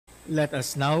Let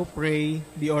us now pray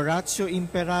the Oratio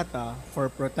Imperata for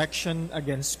protection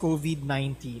against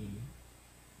COVID-19.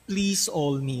 Please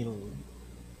all kneel.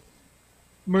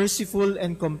 Merciful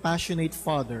and compassionate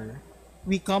Father,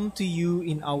 we come to you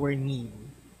in our need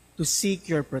to seek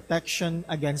your protection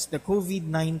against the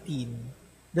COVID-19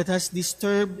 that has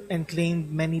disturbed and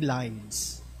claimed many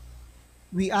lives.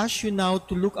 We ask you now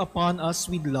to look upon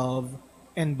us with love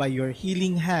and by your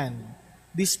healing hand,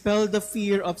 dispel the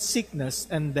fear of sickness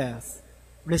and death,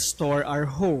 restore our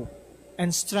hope,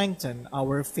 and strengthen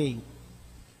our faith.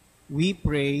 We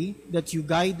pray that you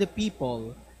guide the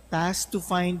people tasked to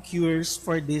find cures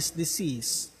for this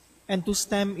disease and to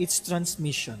stem its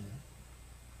transmission.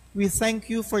 We thank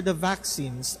you for the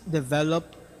vaccines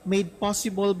developed, made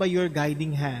possible by your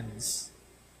guiding hands.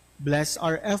 Bless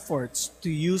our efforts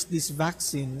to use these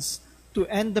vaccines to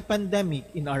end the pandemic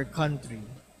in our country.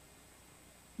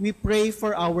 We pray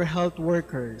for our health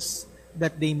workers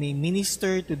that they may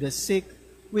minister to the sick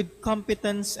with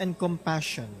competence and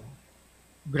compassion.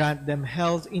 Grant them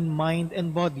health in mind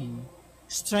and body,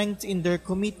 strength in their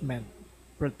commitment,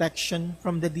 protection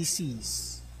from the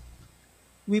disease.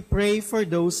 We pray for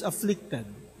those afflicted.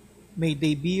 May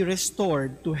they be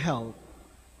restored to health.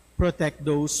 Protect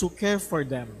those who care for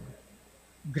them.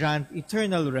 Grant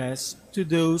eternal rest to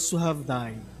those who have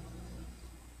died.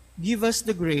 Give us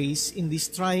the grace in these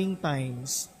trying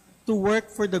times to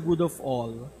work for the good of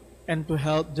all and to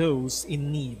help those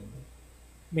in need.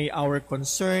 May our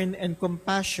concern and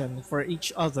compassion for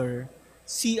each other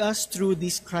see us through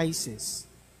this crisis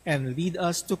and lead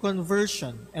us to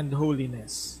conversion and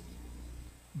holiness.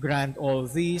 Grant all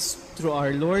this through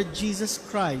our Lord Jesus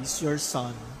Christ, your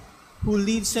Son, who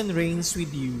lives and reigns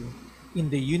with you in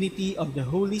the unity of the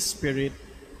Holy Spirit,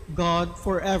 God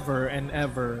forever and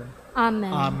ever.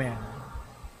 Amen. Amen.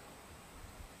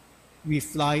 We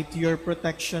fly to your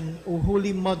protection, O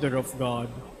Holy Mother of God.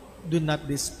 Do not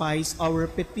despise our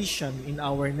petition in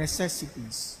our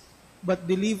necessities, but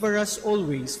deliver us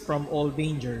always from all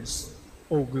dangers,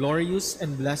 O glorious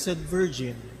and blessed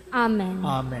Virgin. Amen.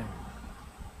 Amen.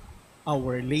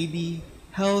 Our Lady,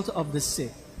 health of the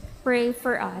sick, Pray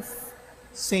for us.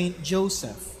 Saint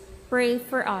Joseph, Pray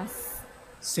for us.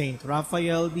 Saint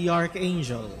Raphael the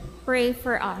Archangel, Pray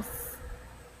for us.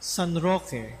 San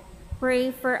Roque, Pray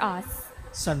for us.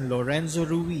 San Lorenzo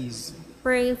Ruiz,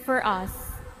 Pray for us.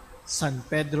 San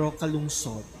Pedro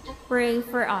Calungsod, Pray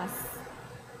for us.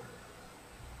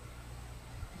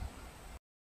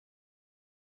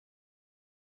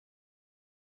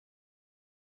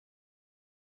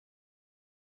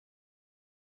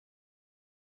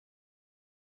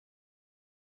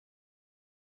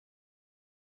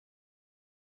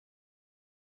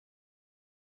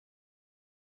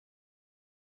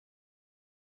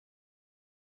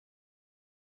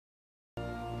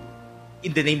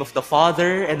 In the name of the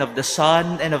Father, and of the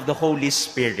Son, and of the Holy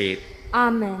Spirit.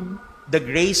 Amen. The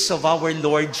grace of our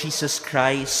Lord Jesus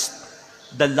Christ,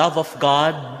 the love of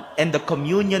God, and the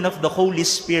communion of the Holy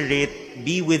Spirit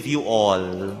be with you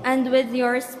all. And with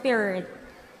your spirit.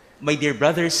 My dear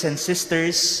brothers and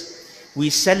sisters, we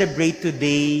celebrate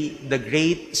today the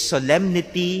great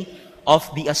solemnity of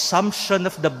the Assumption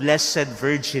of the Blessed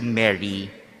Virgin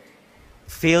Mary.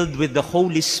 Filled with the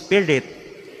Holy Spirit,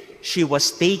 she was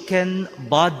taken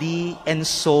body and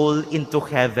soul into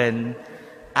heaven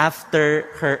after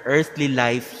her earthly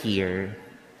life here.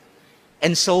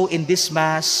 And so in this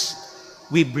Mass,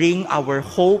 we bring our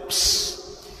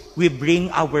hopes, we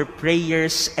bring our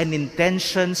prayers and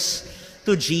intentions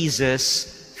to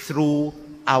Jesus through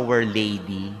Our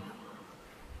Lady.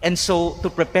 And so to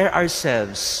prepare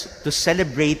ourselves to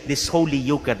celebrate this Holy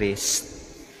Eucharist,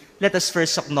 let us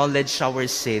first acknowledge our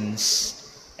sins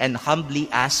and humbly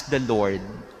ask the Lord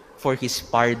for His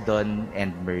pardon and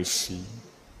mercy.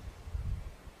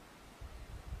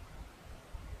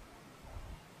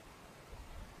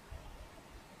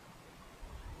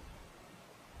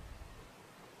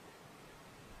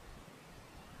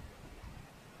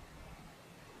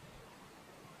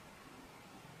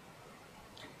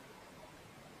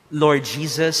 Lord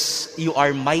Jesus, you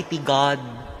are mighty God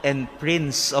and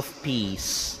Prince of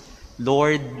Peace.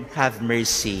 Lord, have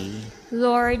mercy.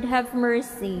 Lord, have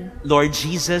mercy. Lord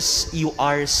Jesus, you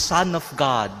are Son of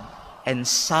God and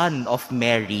Son of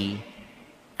Mary.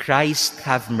 Christ,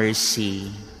 have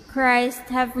mercy. Christ,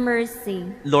 have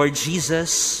mercy. Lord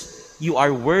Jesus, you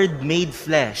are Word made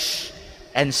flesh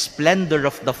and splendor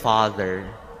of the Father.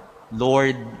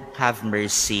 Lord, have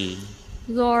mercy.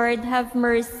 Lord, have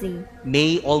mercy.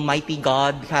 May Almighty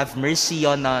God have mercy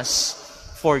on us,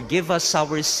 forgive us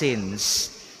our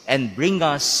sins, and bring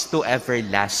us to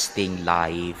everlasting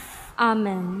life.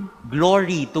 Amen.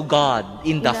 Glory to God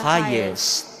in the the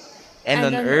highest, and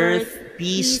on earth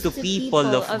peace to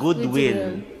people of good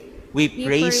will. We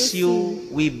praise you,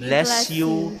 we bless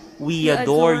you, we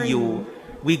adore you,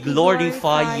 we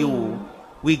glorify you,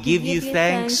 we give you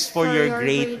thanks for your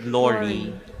great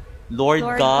glory. Lord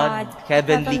God,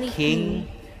 Heavenly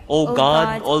King, O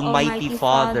God, Almighty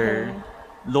Father,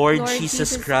 Lord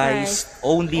Jesus Christ,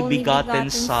 only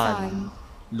begotten Son,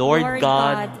 Lord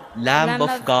God, Lamb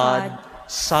of God,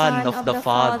 Son of the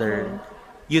Father,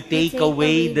 you take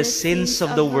away the sins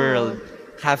of the world,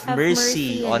 have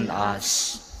mercy on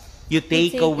us. You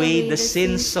take away the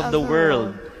sins of the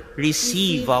world,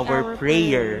 receive our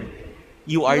prayer.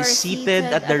 You are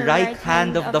seated at the right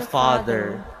hand of the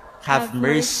Father, have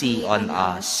mercy on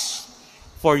us.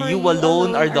 For you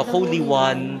alone are the Holy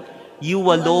One, you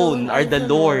alone are the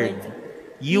Lord,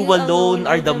 you alone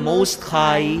are the Most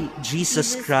High,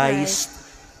 Jesus Christ,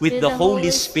 with the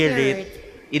Holy Spirit,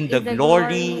 in the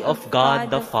glory of God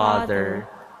the Father.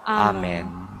 Amen.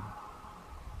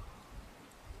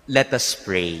 Let us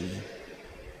pray.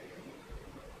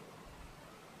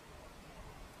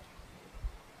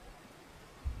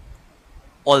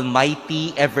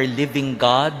 Almighty, ever-living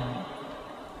God,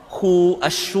 who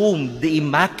assumed the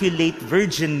Immaculate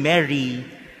Virgin Mary,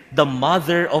 the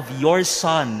mother of your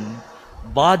Son,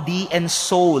 body and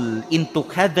soul into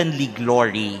heavenly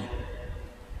glory,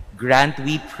 grant,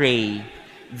 we pray,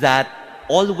 that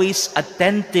always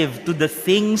attentive to the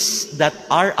things that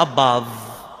are above,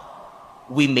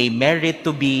 we may merit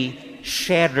to be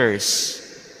sharers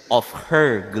of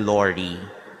her glory.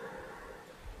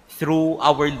 Through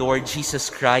our Lord Jesus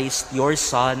Christ, your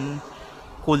Son,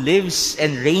 who lives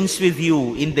and reigns with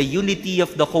you in the unity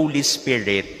of the Holy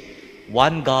Spirit,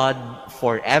 one God,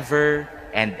 forever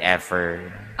and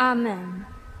ever. Amen.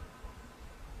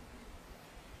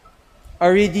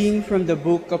 A reading from the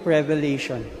book of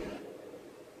Revelation.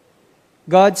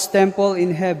 God's temple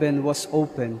in heaven was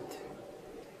opened,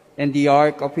 and the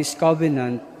ark of his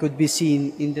covenant could be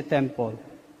seen in the temple.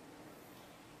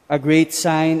 A great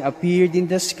sign appeared in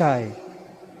the sky,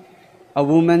 a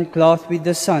woman clothed with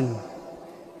the sun,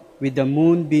 with the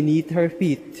moon beneath her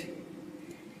feet,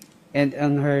 and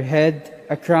on her head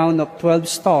a crown of 12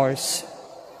 stars.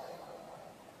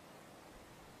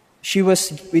 She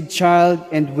was with child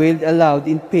and wailed aloud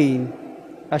in pain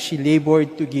as she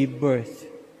labored to give birth.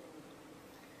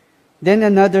 Then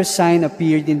another sign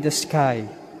appeared in the sky.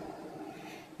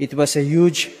 It was a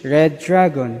huge red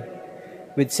dragon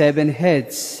with 7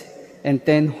 heads and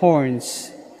 10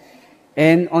 horns,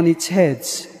 and on its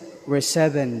heads were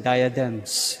 7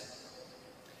 diadems.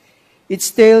 Its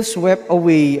tail swept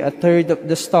away a third of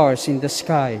the stars in the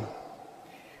sky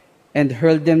and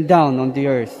hurled them down on the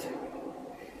earth.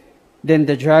 Then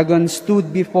the dragon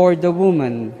stood before the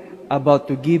woman about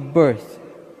to give birth,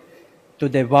 to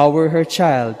devour her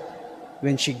child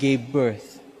when she gave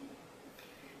birth.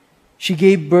 She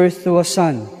gave birth to a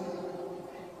son,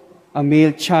 a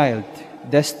male child,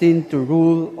 destined to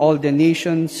rule all the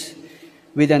nations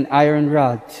with an iron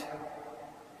rod.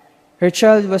 Her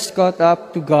child was caught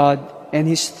up to God and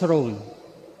his throne.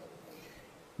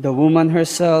 The woman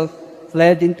herself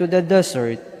fled into the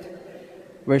desert,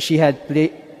 where she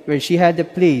had a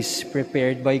place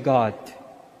prepared by God.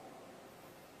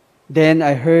 Then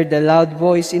I heard a loud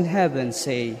voice in heaven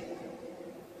say,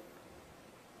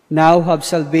 "Now have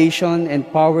salvation and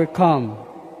power come,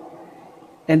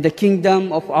 and the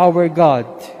kingdom of our God,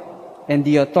 and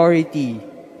the authority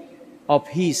of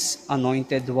his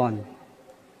anointed one."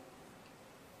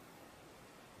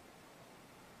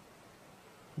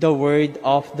 The word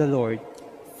of the Lord.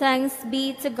 Thanks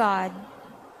be to God.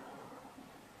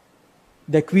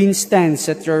 The queen stands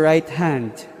at your right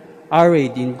hand,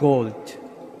 arrayed in gold.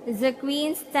 The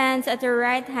queen stands at your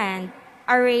right hand,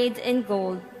 arrayed in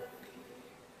gold.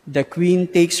 The queen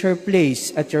takes her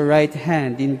place at your right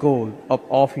hand in gold of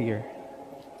Ophir.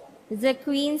 The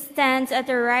queen stands at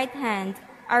your right hand,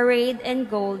 arrayed in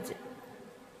gold.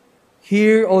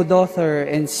 Hear, O daughter,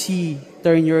 and see,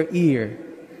 turn your ear.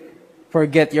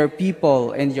 Forget your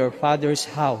people and your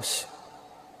father's house.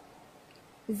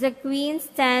 The queen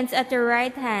stands at your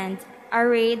right hand,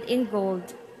 arrayed in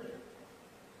gold.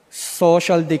 So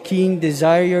shall the king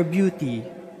desire your beauty,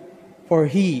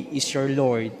 for he is your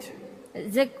Lord.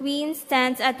 The queen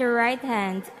stands at your right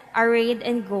hand, arrayed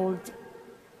in gold.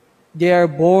 They are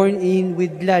borne in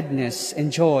with gladness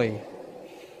and joy.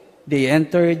 They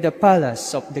enter the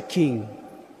palace of the king.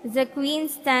 The queen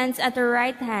stands at her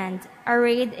right hand,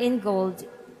 arrayed in gold.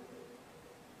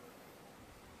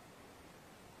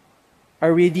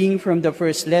 A reading from the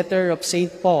first letter of St.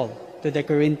 Paul to the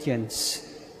Corinthians.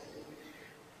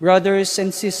 Brothers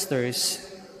and sisters,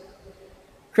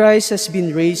 Christ has been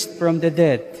raised from the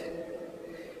dead,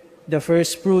 the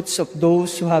first fruits of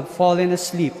those who have fallen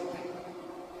asleep.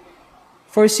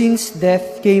 For since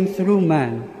death came through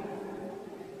man,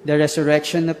 the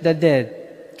resurrection of the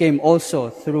dead came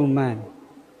also through man.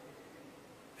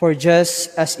 For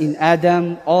just as in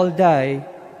Adam all die,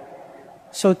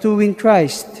 so too in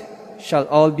Christ shall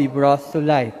all be brought to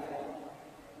life,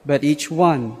 but each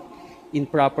one in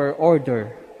proper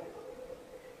order.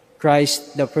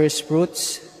 Christ the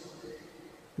firstfruits,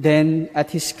 then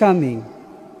at his coming,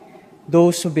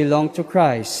 those who belong to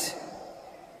Christ.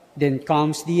 Then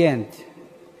comes the end,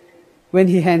 when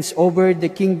he hands over the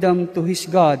kingdom to his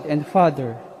God and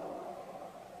Father,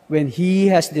 when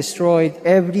he has destroyed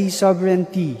every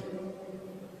sovereignty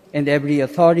and every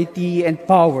authority and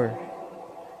power.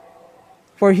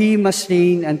 For he must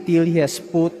reign until he has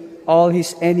put all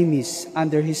his enemies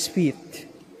under his feet.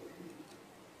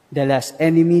 The last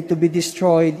enemy to be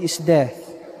destroyed is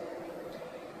death,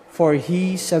 for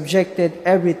he subjected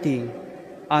everything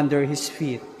under his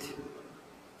feet.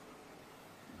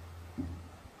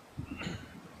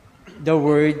 The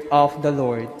word of the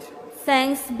Lord.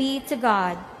 Thanks be to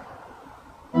God.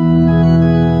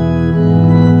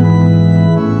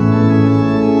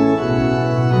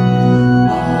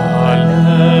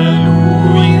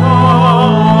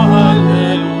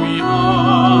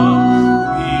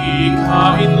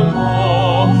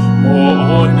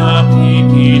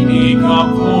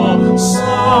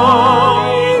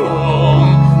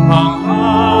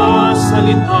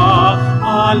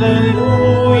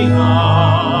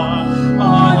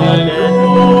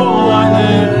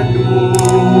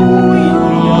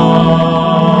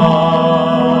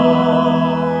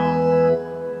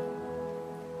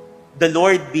 The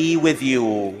Lord be with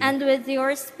you. And with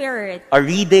your spirit. A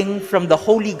reading from the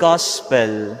Holy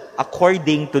Gospel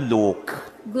according to Luke.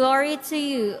 Glory to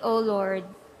you, O Lord.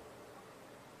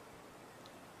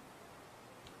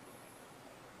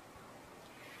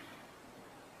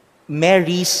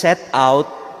 Mary set out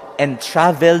and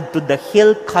traveled to the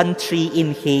hill country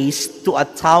in haste to a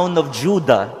town of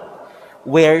Judah,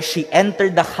 where she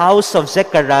entered the house of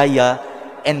Zechariah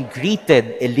and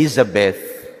greeted Elizabeth.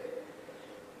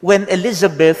 When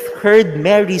Elizabeth heard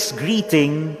Mary's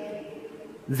greeting,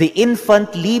 the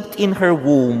infant leaped in her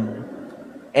womb,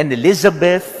 and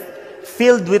Elizabeth,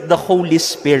 filled with the Holy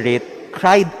Spirit,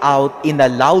 cried out in a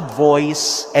loud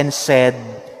voice and said,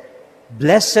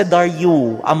 "Blessed are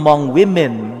you among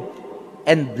women,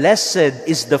 and blessed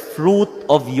is the fruit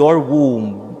of your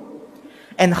womb.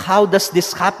 And how does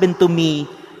this happen to me,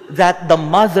 that the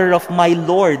mother of my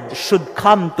Lord should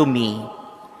come to me?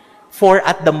 For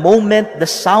at the moment the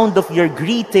sound of your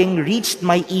greeting reached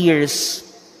my ears,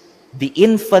 the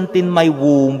infant in my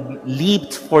womb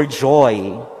leaped for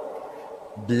joy.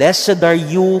 Blessed are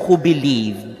you who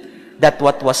believed that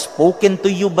what was spoken to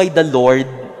you by the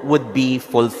Lord would be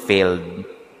fulfilled."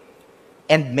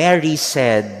 And Mary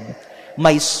said,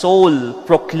 "My soul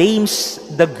proclaims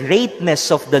the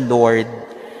greatness of the Lord.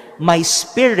 My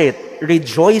spirit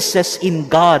rejoices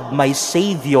in God, my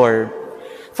Savior,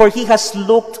 for he has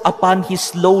looked upon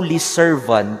his lowly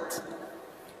servant.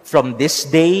 From this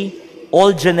day,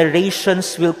 all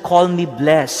generations will call me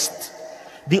blessed.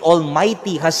 The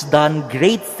Almighty has done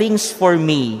great things for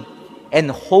me,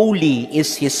 and holy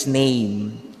is his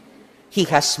name. He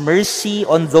has mercy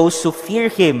on those who fear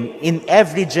him in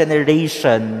every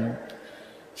generation.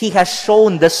 He has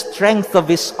shown the strength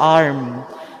of his arm.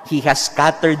 He has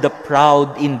scattered the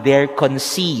proud in their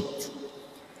conceit.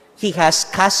 He has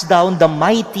cast down the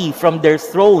mighty from their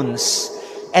thrones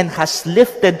and has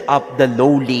lifted up the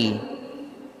lowly.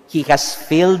 He has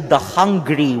filled the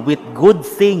hungry with good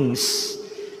things,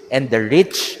 and the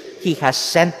rich he has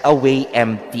sent away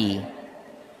empty.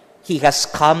 He has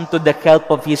come to the help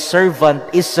of his servant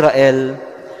Israel,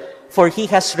 for he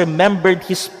has remembered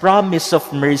his promise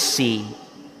of mercy,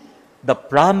 the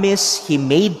promise he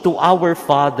made to our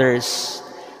fathers,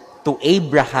 to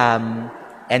Abraham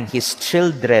and his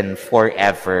children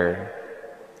forever."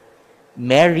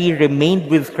 Mary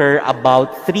remained with her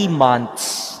about 3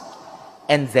 months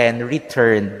and then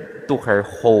returned to her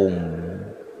home.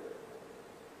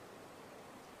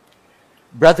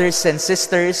 Brothers and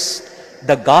sisters,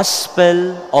 the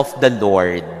Gospel of the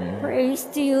Lord. Praise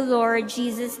to you, Lord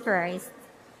Jesus Christ.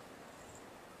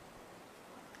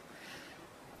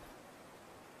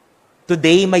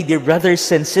 Today, my dear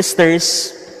brothers and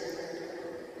sisters,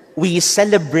 we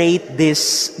celebrate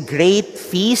this great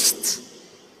feast,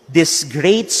 this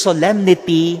great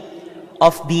solemnity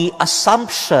of the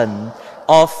Assumption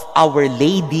of Our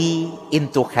Lady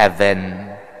into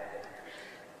heaven.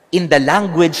 In the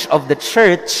language of the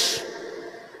Church,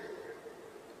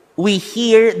 we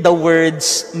hear the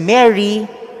words Mary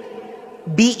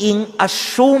being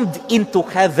assumed into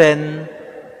heaven,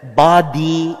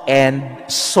 body and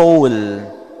soul.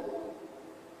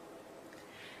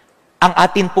 Ang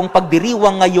atin pong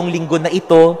pagdiriwang ngayong linggo na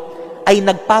ito ay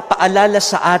nagpapaalala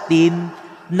sa atin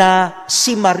na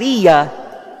si Maria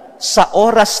sa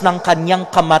oras ng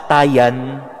kanyang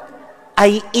kamatayan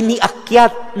ay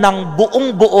iniakyat ng buong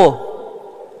buo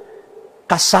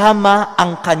kasama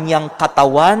ang kanyang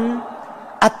katawan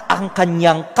at ang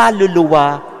kanyang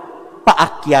kaluluwa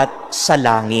paakyat sa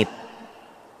langit.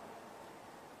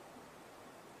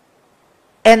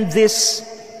 And this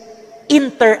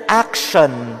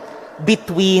interaction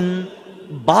between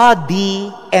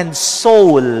body and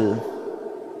soul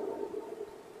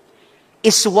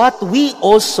is what we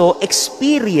also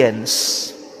experience.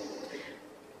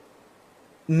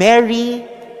 Mary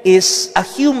is a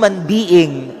human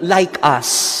being like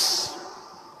us.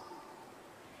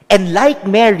 And like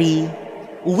Mary,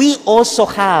 we also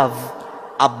have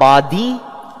a body,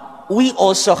 we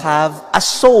also have a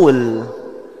soul.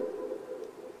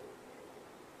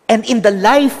 And in the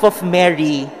life of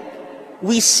Mary,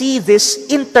 we see this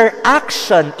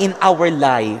interaction in our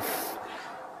life,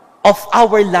 of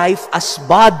our life as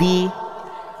body,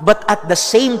 but at the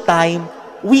same time,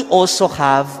 we also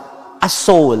have a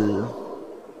soul.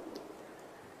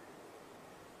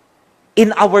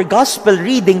 In our gospel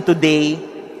reading today,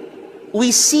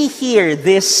 we see here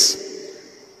this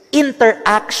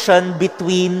interaction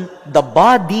between the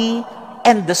body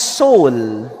and the soul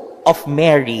of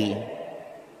Mary.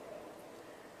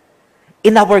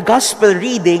 In our gospel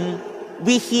reading,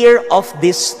 we hear of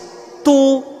these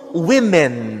two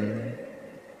women,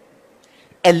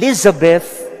 Elizabeth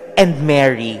and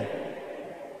Mary.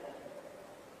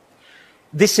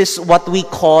 This is what we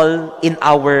call in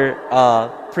our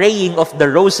praying of the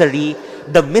Rosary,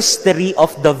 the mystery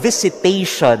of the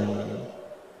visitation.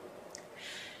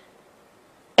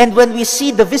 And when we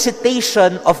see the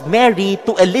visitation of Mary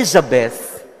to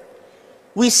Elizabeth,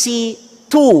 we see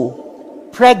two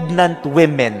pregnant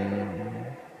women.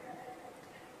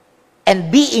 And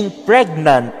being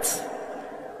pregnant,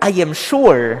 I am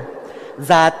sure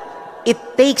that it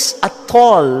takes a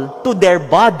toll to their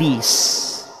bodies.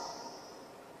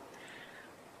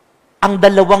 Ang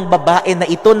dalawang babae na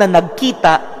ito na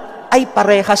nagkita ay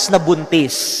parehas na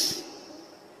buntis.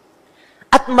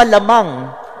 At malamang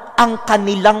ang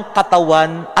kanilang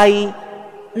katawan ay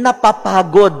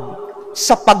napapagod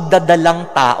sa pagdadalang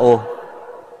tao.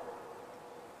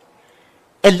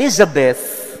 Elizabeth,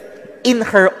 in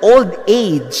her old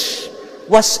age,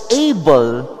 was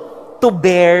able to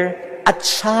bear a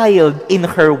child in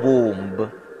her womb.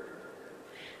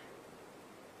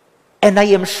 And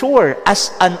I am sure, as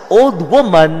an old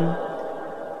woman,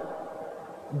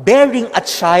 bearing a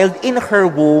child in her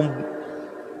womb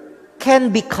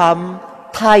can become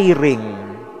tiring.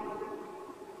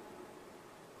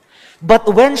 But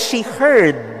when she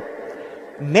heard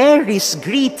Mary's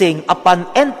greeting upon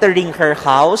entering her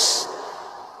house,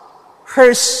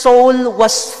 her soul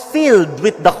was filled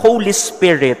with the Holy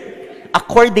Spirit,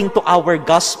 according to our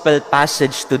gospel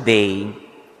passage today.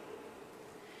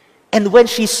 And when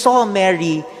she saw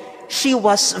Mary, she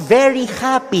was very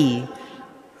happy.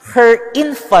 Her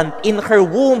infant in her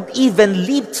womb even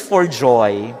leaped for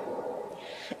joy.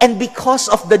 And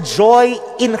because of the joy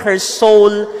in her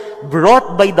soul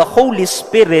brought by the Holy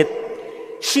Spirit,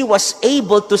 she was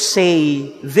able to say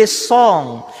this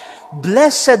song,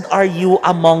 "Blessed are you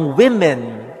among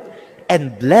women,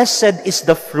 and blessed is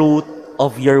the fruit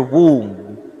of your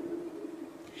womb."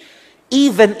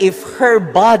 Even if her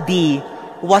body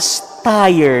was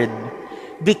tired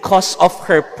because of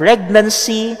her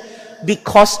pregnancy,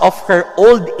 because of her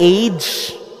old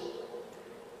age,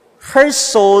 her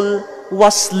soul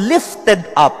was lifted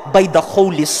up by the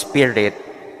Holy Spirit.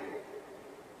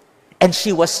 And she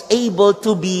was able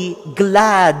to be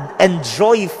glad and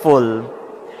joyful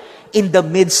in the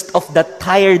midst of the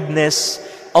tiredness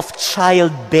of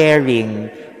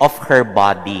childbearing of her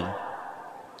body.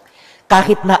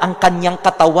 Kahit na ang kanyang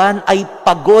katawan ay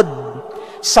pagod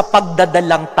sa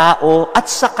pagdadalang tao at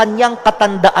sa kanyang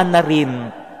katandaan na rin,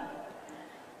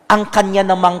 ang kanya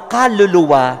namang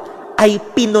kaluluwa ay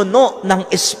pinuno ng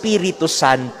Espiritu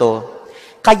Santo.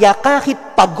 Kaya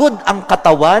kahit pagod ang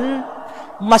katawan,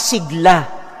 masigla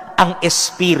ang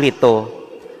Espiritu,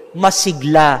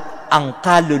 masigla ang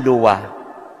kaluluwa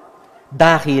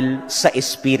dahil sa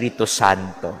Espiritu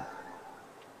Santo.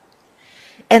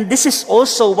 And this is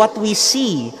also what we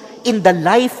see in the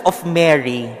life of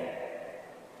Mary.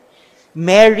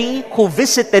 Mary, who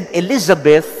visited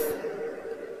Elizabeth,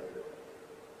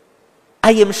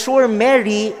 I am sure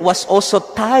Mary was also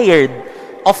tired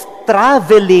of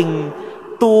traveling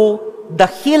to the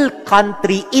hill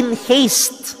country in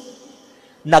haste.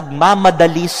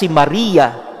 Nagmamadali si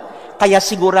Maria, kaya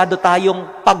sigurado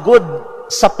tayong pagod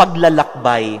sa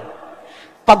paglalakbay.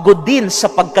 Pagod din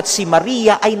sapagkat si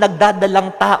Maria ay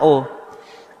nagdadalang tao.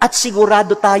 At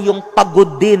sigurado tayong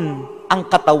pagod din ang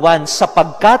katawan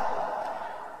sapagkat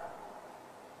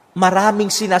maraming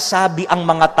sinasabi ang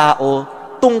mga tao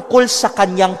tungkol sa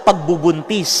kanyang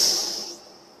pagbubuntis.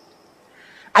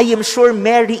 I am sure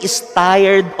Mary is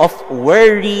tired of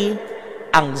worry,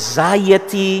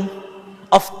 anxiety,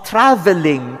 of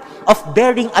traveling, of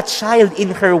bearing a child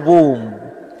in her womb.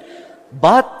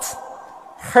 But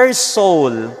her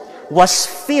soul was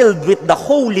filled with the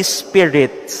Holy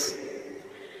Spirit.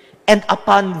 And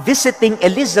upon visiting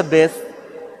Elizabeth,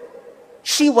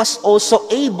 she was also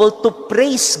able to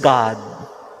praise God.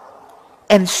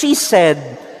 And she said,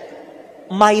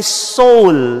 "My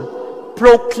soul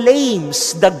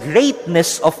proclaims the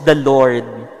greatness of the Lord.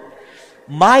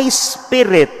 My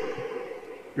spirit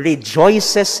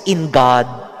rejoices in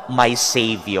God, my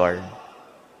Savior."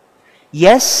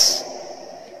 Yes,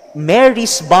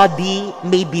 Mary's body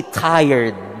may be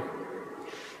tired.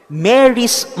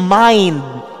 Mary's mind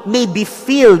may be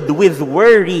filled with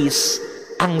worries,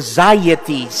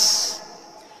 anxieties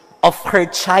of her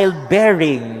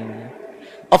childbearing,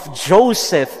 of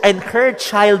Joseph and her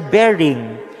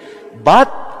childbearing, but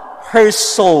her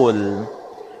soul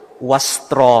was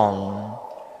strong.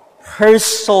 Her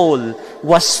soul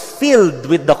was filled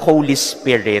with the Holy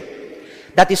Spirit.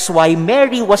 That is why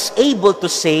Mary was able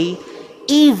to say,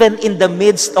 even in the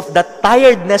midst of the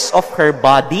tiredness of her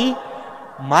body,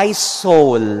 "My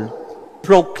soul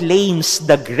proclaims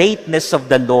the greatness of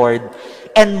the Lord,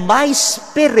 and my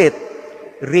spirit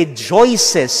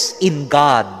rejoices in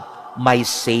God, my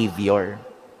Savior."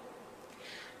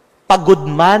 Pagod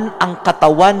man ang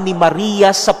katawan ni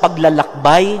Maria sa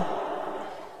paglalakbay,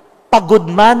 pagod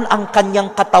man ang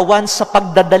kanyang katawan sa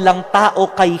pagdadalang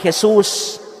tao kay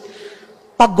Jesus,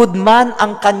 pagod man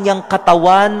ang kanyang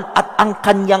katawan at ang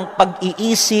kanyang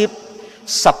pag-iisip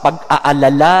sa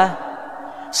pag-aalala,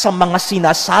 sa mga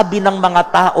sinasabi ng mga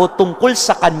tao tungkol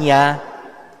sa kanya,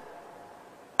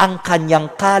 ang kanyang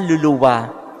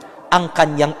kaluluwa, ang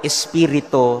kanyang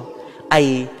espiritu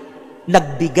ay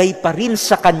nagbigay pa rin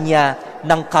sa kanya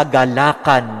ng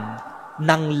kagalakan,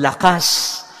 ng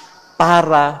lakas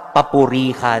para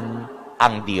papurihan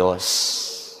ang Diyos.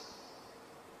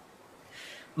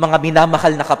 Mga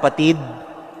minamahal na kapatid,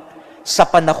 sa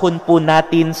panahon po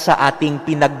natin sa ating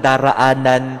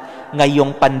pinagdaraanan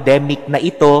ngayong pandemic na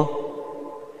ito,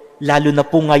 lalo na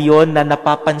po ngayon na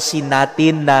napapansin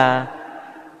natin na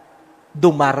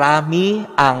dumarami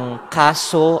ang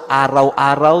kaso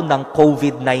araw-araw ng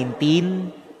COVID-19,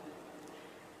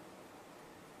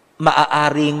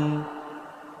 maaaring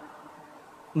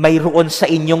mayroon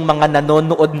sa inyong mga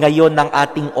nanonood ngayon ng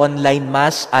ating online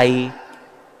mass ay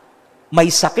may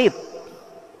sakit.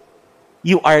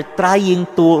 You are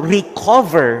trying to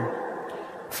recover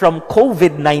from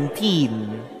COVID-19.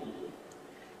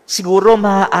 Siguro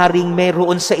maaaring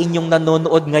mayroon sa inyong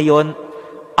nanonood ngayon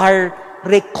are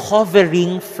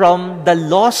recovering from the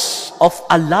loss of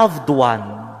a loved one.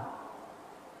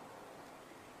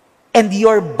 And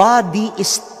your body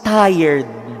is tired.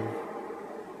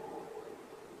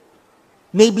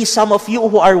 Maybe some of you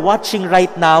who are watching right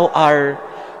now are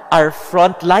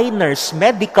frontliners,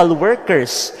 medical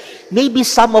workers. Maybe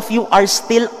some of you are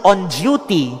still on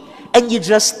duty and you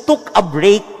just took a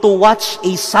break to watch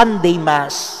a Sunday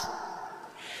Mass.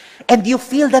 And you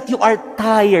feel that you are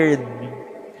tired.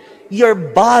 Your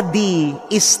body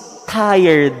is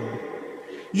tired.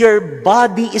 Your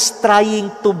body is trying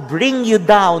to bring you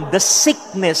down. The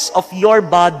sickness of your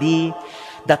body,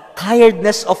 the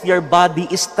tiredness of your body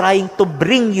is trying to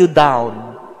bring you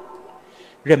down.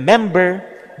 Remember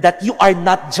that you are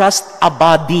not just a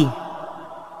body.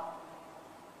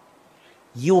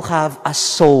 You have a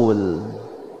soul.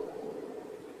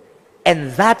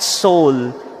 And that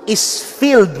soul is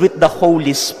filled with the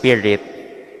Holy Spirit.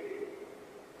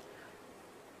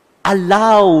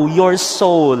 Allow your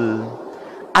soul,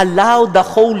 allow the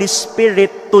Holy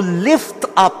Spirit to lift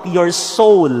up your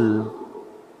soul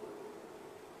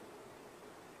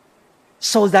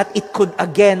so that it could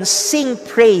again sing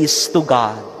praise to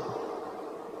God.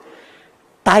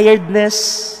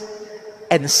 Tiredness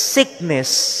and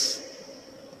sickness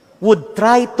would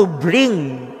try to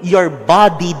bring your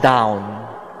body down.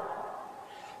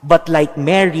 But like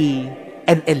Mary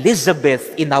and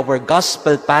Elizabeth in our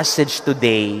gospel passage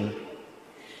today,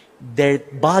 their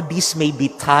bodies may be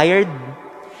tired,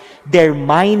 Their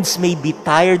minds may be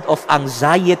tired of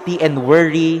anxiety and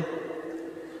worry,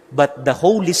 but the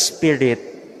Holy Spirit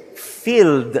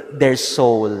filled their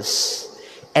souls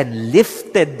and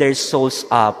lifted their souls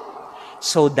up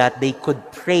so that they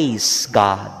could praise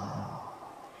God.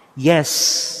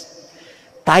 Yes,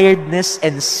 tiredness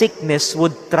and sickness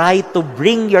would try to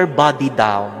bring your body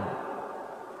down,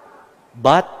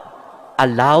 but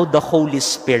allow the Holy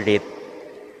Spirit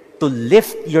to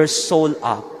lift your soul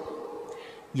up.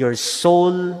 Your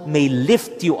soul may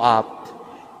lift you up,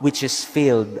 which is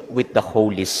filled with the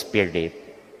Holy Spirit.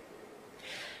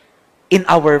 In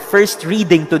our first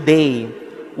reading today,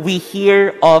 we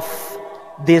hear of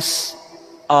this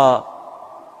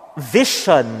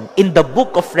vision in the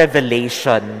book of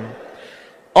Revelation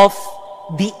of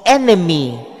the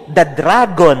enemy, the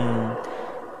dragon,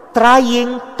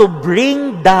 trying to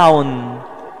bring down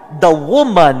the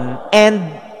woman and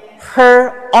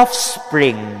her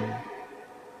offspring.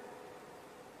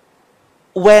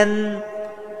 When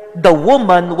the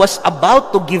woman was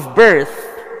about to give birth,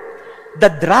 the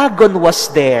dragon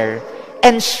was there,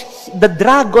 and the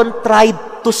dragon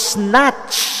tried to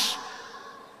snatch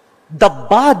the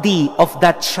body of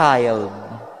that child.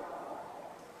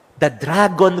 The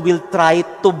dragon will try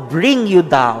to bring you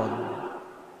down.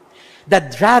 The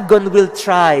dragon will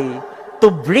try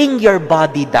to bring your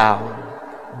body down.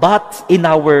 But in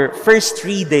our first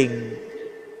reading,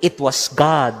 it was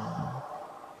God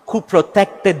who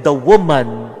protected the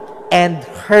woman and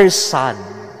her son.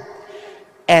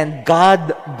 And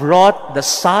God brought the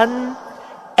son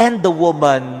and the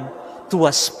woman to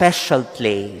a special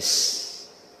place.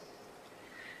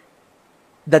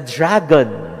 The dragon,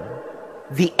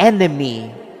 the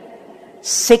enemy,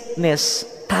 sickness,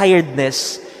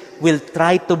 tiredness, will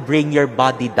try to bring your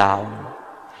body down.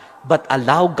 But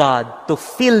allow God to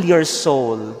fill your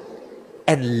soul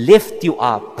and lift you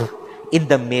up in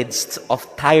the midst of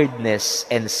tiredness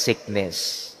and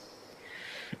sickness.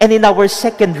 And in our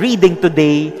second reading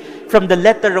today, from the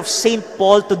letter of St.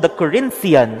 Paul to the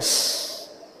Corinthians,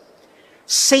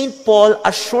 St. Paul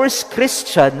assures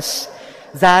Christians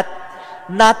that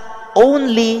not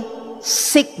only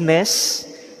sickness,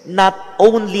 not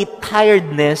only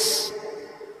tiredness,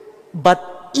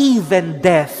 but even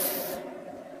death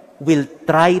will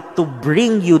try to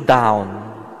bring you down.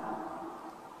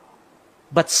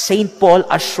 But St. Paul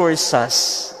assures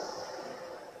us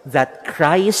that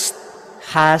Christ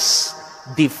has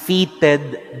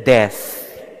defeated death.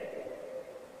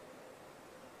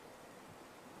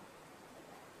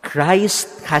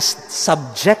 Christ has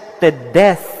subjected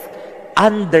death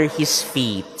under his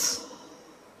feet.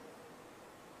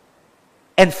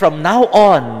 And from now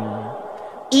on,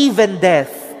 even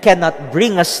death cannot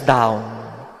bring us down,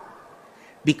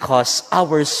 because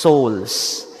our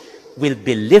souls will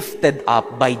be lifted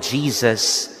up by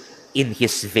Jesus in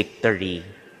his victory.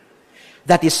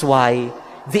 That is why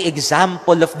the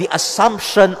example of the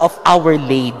Assumption of Our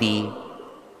Lady,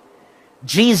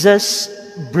 Jesus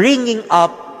bringing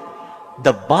up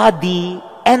the body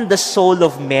and the soul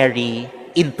of Mary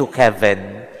into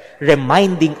heaven,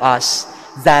 reminding us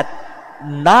that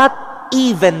not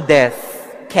even death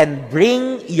can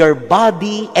bring your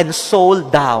body and soul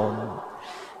down,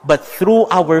 but through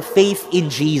our faith in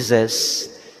Jesus,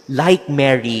 like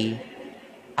Mary,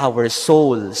 our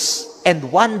souls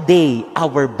and one day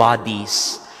our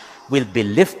bodies will be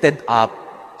lifted up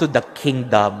to the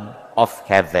kingdom of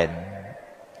heaven.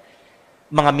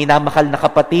 Mga minamahal na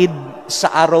kapatid,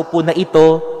 sa araw po na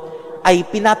ito ay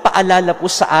pinapaalala po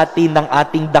sa atin ng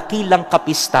ating dakilang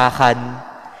kapistahan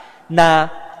na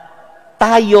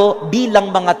tayo bilang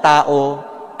mga tao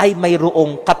ay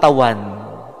mayroong katawan.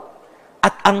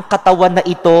 At ang katawan na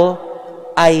ito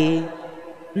ay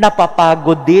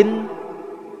napapagod din,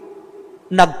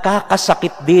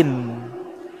 nagkakasakit din,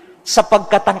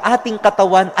 sapagkat ang ating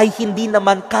katawan ay hindi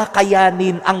naman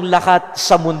kakayanin ang lahat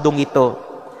sa mundong ito.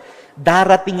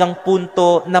 Darating ang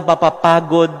punto na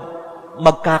mapapagod,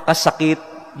 magkakasakit,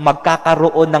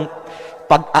 magkakaroon ng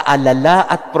pag-aalala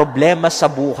at problema sa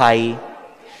buhay.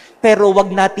 Pero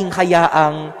wag nating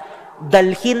hayaang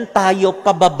dalhin tayo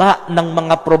pababa ng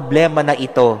mga problema na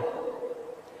ito.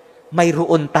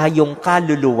 Mayroon tayong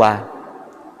kaluluwa,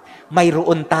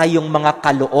 mayroon tayong mga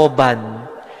kalooban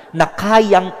na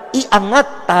kayang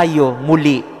iangat tayo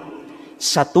muli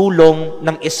sa tulong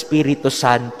ng Espiritu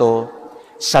Santo,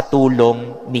 sa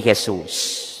tulong ni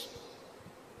Jesus.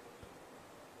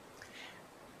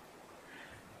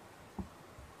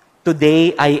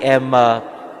 Today, I am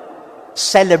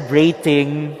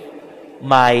celebrating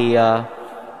my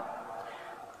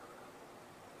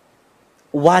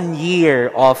 1 year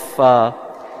of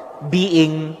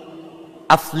being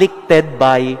afflicted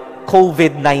by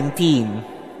COVID-19.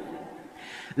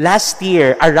 Last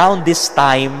year, around this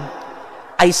time,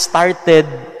 I started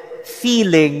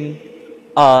feeling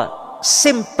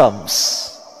symptoms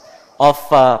of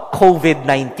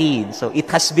COVID-19. So it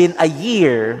has been a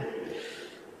year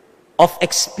of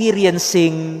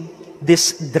experiencing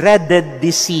this dreaded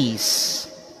disease.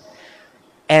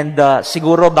 And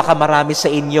siguro baka marami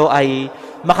sa inyo ay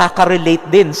makaka-relate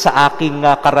din sa aking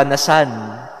karanasan.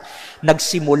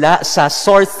 Nagsimula sa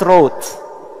sore throat.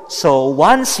 So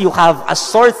once you have a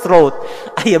sore throat,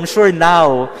 I am sure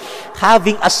now,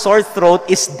 having a sore throat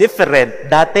is different.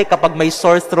 Dati kapag may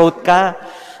sore throat ka,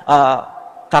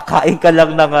 kakain ka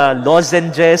lang ng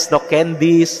lozenges,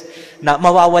 candies, na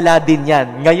mawawala din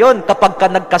yan. Ngayon, kapag ka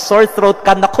nagka-sore throat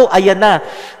ka, naku, ayan na,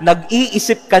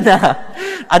 nag-iisip ka na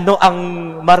ano ang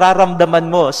mararamdaman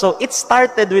mo. So, it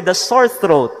started with a sore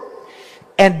throat.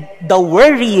 And the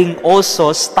worrying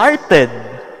also started.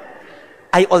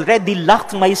 I already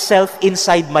locked myself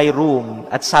inside my room.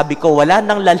 At sabi ko, wala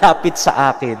nang lalapit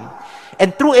sa akin.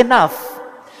 And true enough,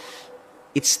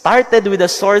 it started with a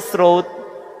sore throat,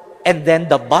 and then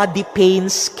the body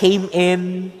pains came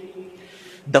in,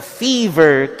 the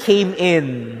fever came in,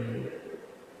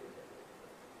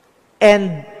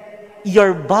 and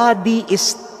your body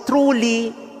is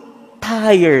truly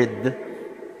tired.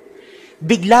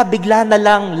 Bigla-bigla na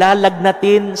lang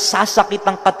lalagnatin, sasakit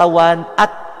ang katawan, at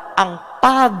ang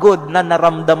pagod na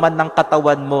naramdaman ng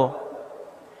katawan mo.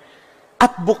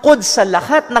 At bukod sa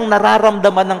lahat ng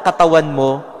nararamdaman ng katawan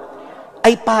mo,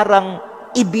 ay parang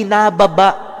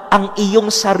ibinababa ang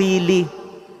iyong sarili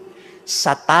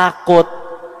sa takot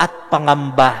at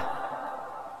pangamba.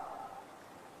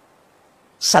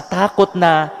 Sa takot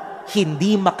na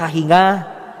hindi makahinga,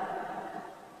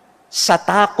 sa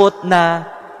takot na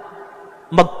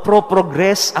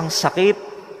magpro-progress ang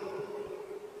sakit.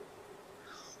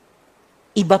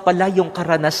 Iba pala yung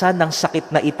karanasan ng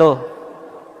sakit na ito.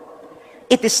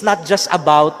 It is not just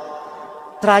about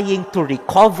trying to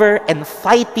recover and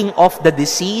fighting off the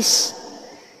disease.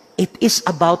 It is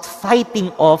about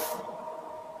fighting off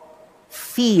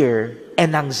fear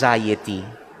and anxiety.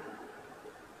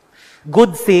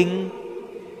 Good thing,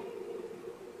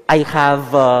 I have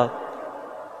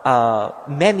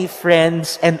many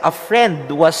friends, and a friend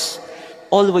was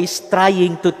always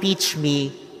trying to teach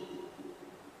me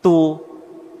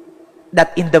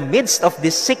that in the midst of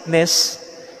this sickness,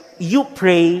 you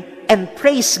pray and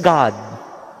praise God.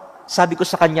 Sabi ko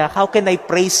sa kanya, how can I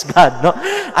praise God? No?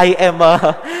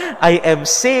 I am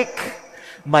sick,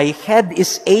 my head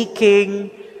is aching,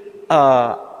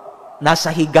 nasa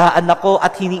higaan ako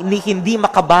at hindi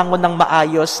makabangon ng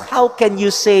maayos. How can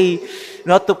you say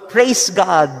to praise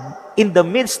God in the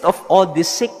midst of all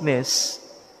this sickness?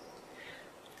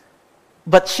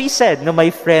 But she said,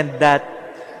 my friend, that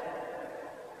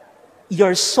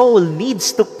your soul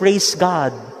needs to praise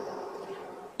God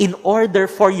in order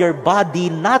for your body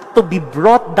not to be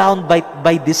brought down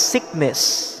by this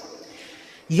sickness.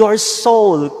 Your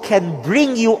soul can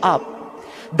bring you up.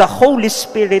 The Holy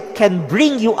Spirit can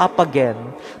bring you up again.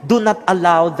 Do not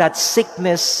allow that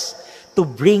sickness to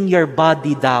bring your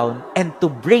body down and to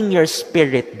bring your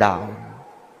spirit down.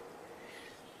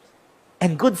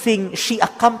 And good thing, she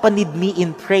accompanied me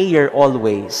in prayer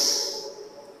always.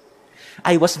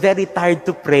 I was very tired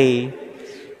to pray,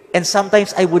 and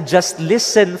sometimes I would just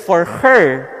listen for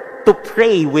her to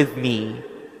pray with me.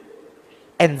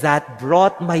 And that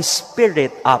brought my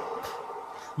spirit up.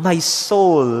 My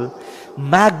soul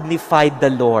magnified the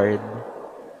Lord.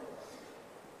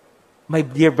 My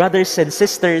dear brothers and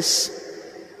sisters,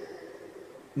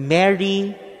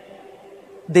 Mary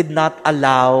did not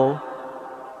allow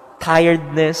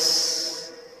tiredness.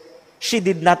 She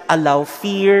did not allow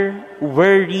fear,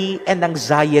 worry, and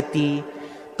anxiety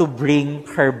to bring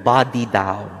her body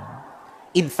down.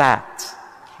 In fact,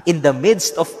 in the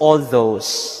midst of all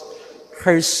those,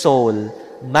 her soul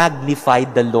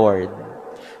magnified the Lord.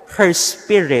 Her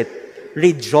spirit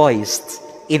rejoiced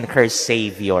in her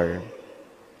Savior.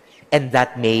 And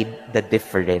that made the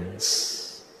difference.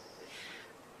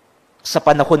 Sa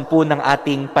panahon po ng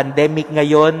ating pandemic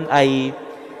ngayon ay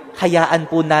hayaan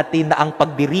po natin na ang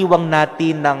pagdiriwang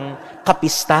natin ng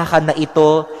kapistahan na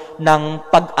ito ng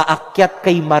pag-aakyat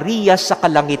kay Maria sa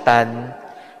kalangitan,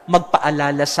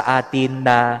 magpaalala sa atin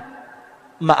na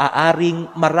maaaring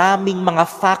maraming mga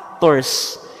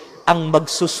factors ang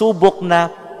magsusubok na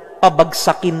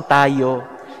pabagsakin tayo,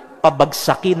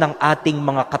 pabagsakin ang ating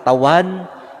mga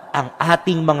katawan, ang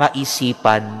ating mga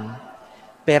isipan.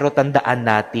 Pero tandaan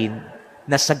natin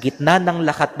na sa gitna ng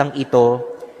lahat ng ito,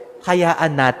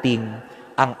 hayaan natin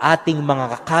ang ating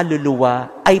mga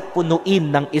kaluluwa ay punuin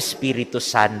ng Espiritu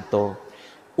Santo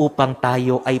upang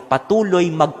tayo ay patuloy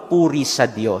magpuri sa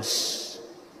Diyos.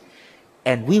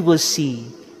 And we will see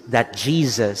that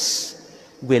Jesus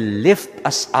will lift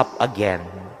us up again,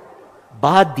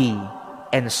 body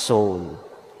and soul.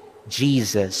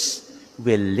 Jesus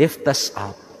will lift us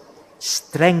up,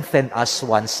 strengthen us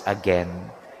once again,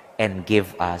 and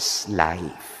give us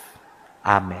life.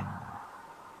 Amen.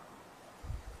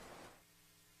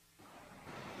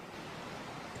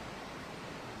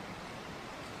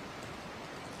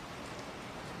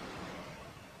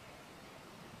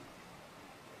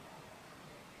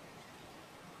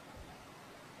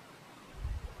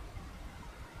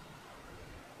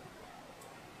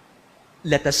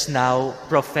 Let us now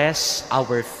profess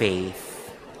our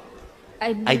faith.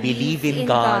 I believe in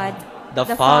God, the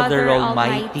Father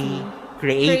Almighty,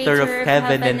 creator of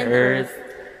heaven and earth,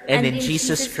 and in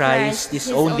Jesus Christ, His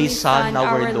only Son,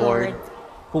 our Lord,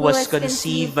 who was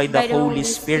conceived by the Holy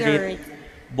Spirit,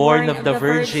 born of the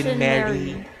Virgin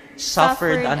Mary,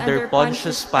 suffered under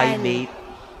Pontius Pilate,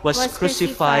 was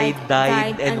crucified,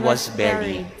 died, and was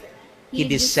buried. He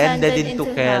descended into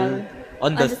hell.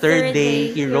 On the third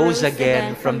day, He rose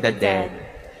again from the dead.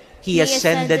 He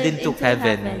ascended into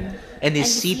heaven and is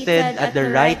seated at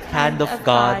the right hand of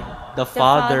God, the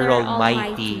Father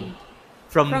Almighty.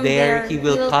 From there, He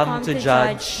will come to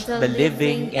judge the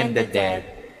living and the dead.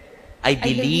 I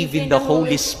believe in the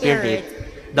Holy Spirit,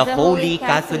 the Holy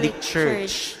Catholic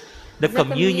Church, the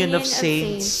communion of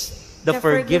saints, the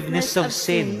forgiveness of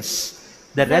sins,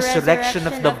 the resurrection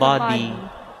of the body,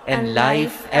 and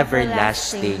life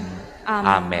everlasting.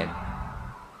 Amen.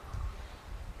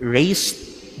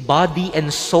 Raised body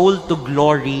and soul to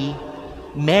glory,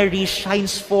 Mary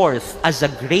shines forth as a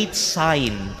great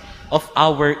sign of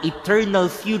our eternal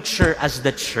future as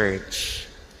the Church.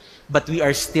 But we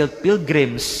are still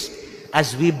pilgrims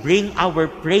as we bring our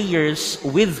prayers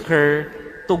with her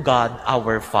to God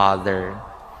our Father.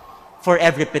 For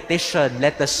every petition,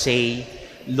 let us say,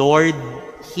 Lord,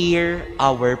 hear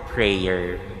our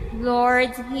prayer.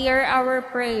 Lord, hear our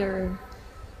prayer.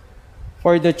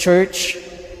 For the Church,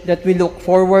 that we look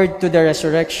forward to the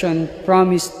resurrection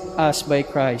promised us by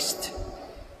Christ,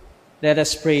 let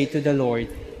us pray to the Lord.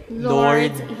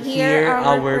 Lord, hear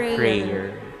our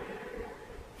prayer.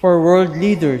 For world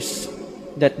leaders,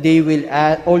 that they will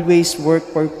always work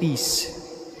for peace,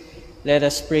 let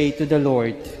us pray to the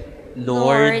Lord.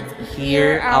 Lord,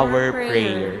 hear our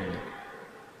prayer.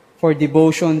 For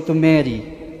devotion to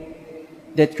Mary,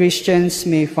 that Christians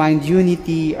may find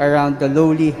unity around the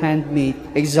lowly handmaid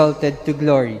exalted to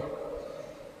glory,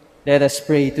 let us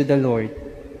pray to the Lord.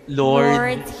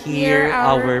 Lord, hear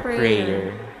our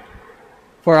prayer.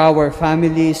 For our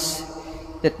families,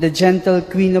 that the gentle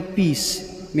Queen of Peace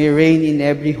may reign in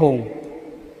every home,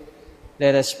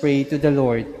 let us pray to the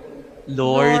Lord.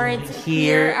 Lord,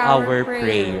 hear our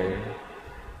prayer.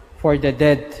 For the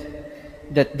dead,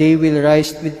 that they will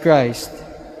rise with Christ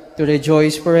to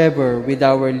rejoice forever with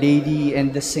Our Lady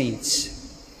and the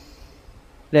saints,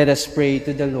 let us pray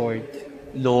to the Lord.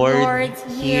 Lord,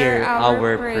 hear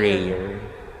our prayer.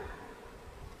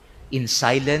 In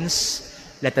silence,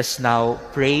 let us now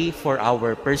pray for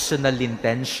our personal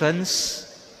intentions,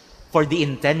 for the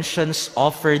intentions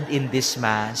offered in this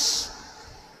Mass,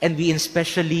 and we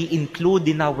especially include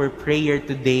in our prayer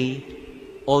today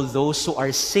all those who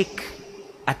are sick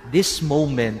at this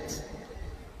moment,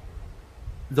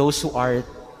 those who are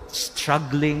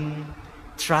struggling,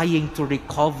 trying to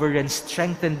recover and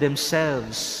strengthen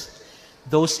themselves,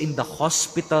 those in the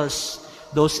hospitals,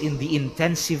 those in the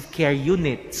intensive care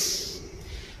units.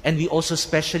 And we also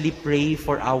especially pray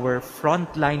for our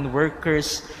frontline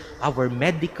workers, our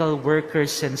medical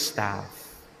workers and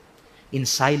staff. In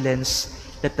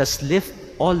silence, let us lift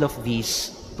all of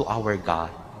these to our God.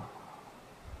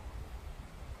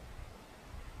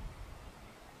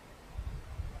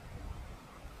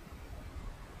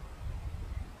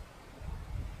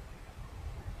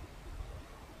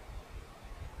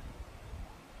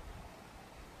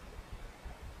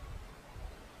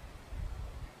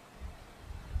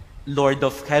 Lord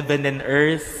of heaven and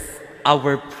earth,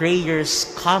 our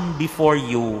prayers come before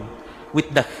you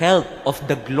with the help of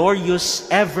the glorious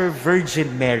ever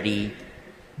Virgin Mary,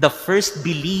 the first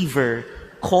believer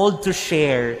called to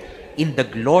share in the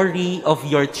glory of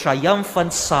your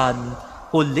triumphant Son,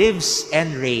 who lives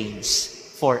and reigns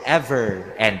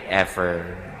forever and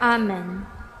ever. Amen.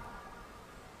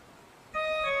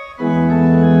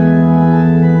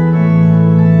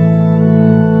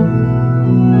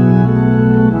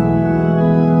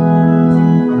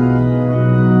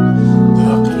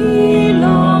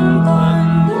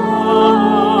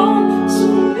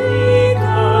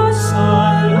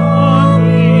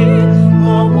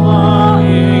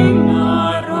 Mawain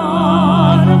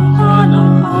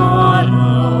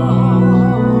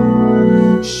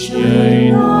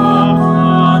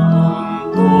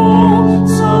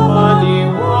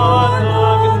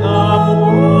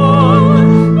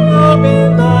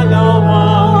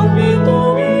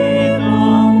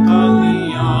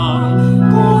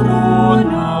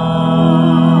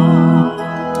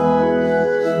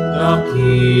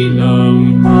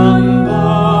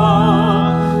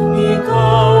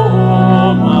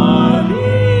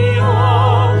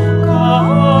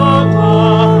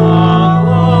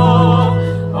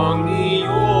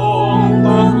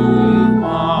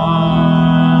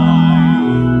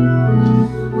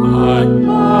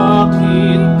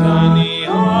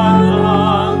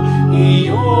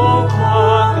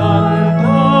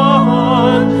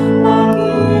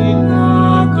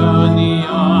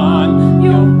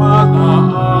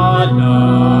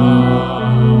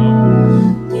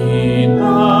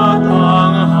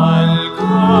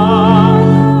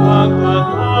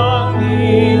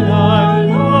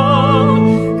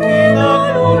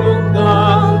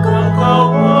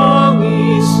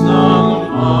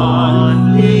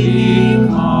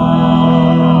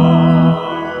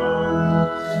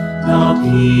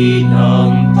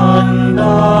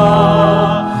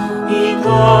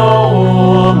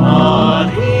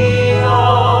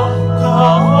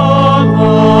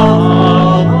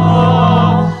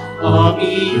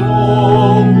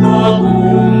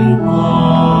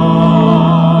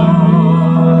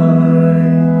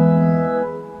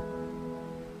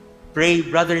Pray,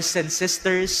 brothers and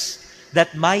sisters,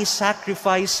 that my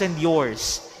sacrifice and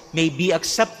yours may be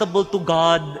acceptable to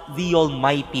God, the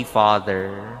Almighty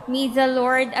Father. May the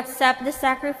Lord accept the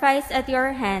sacrifice at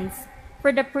your hands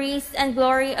for the praise and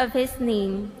glory of his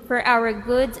name, for our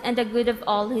good and the good of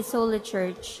all his holy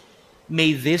church.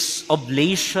 May this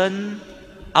oblation,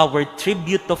 our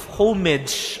tribute of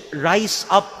homage, rise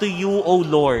up to you, O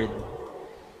Lord,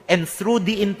 and through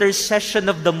the intercession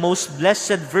of the most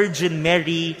blessed Virgin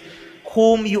Mary,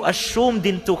 whom you assumed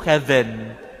into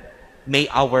heaven, may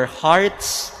our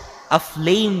hearts,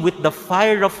 aflame with the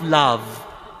fire of love,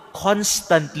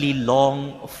 constantly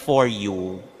long for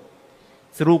you.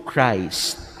 Through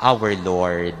Christ our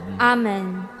Lord.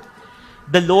 Amen.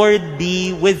 The Lord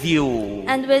be with you.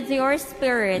 And with your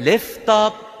spirit. Lift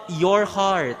up your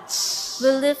hearts.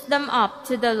 We lift them up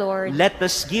to the Lord. Let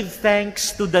us give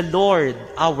thanks to the Lord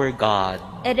our God.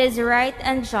 It is right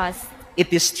and just.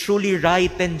 It is truly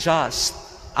right and just,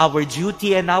 our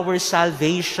duty and our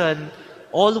salvation,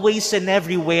 always and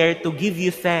everywhere to give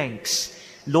you thanks,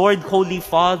 Lord, Holy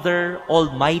Father,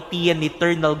 Almighty and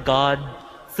eternal God,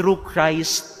 through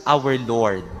Christ our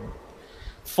Lord.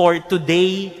 For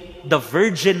today, the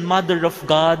Virgin Mother of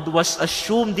God was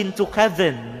assumed into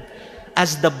heaven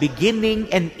as the beginning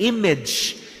and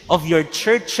image of your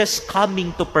church's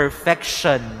coming to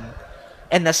perfection,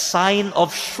 and a sign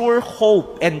of sure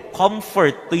hope and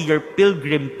comfort to your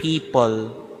pilgrim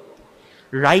people.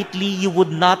 Rightly, you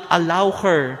would not allow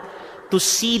her to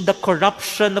see the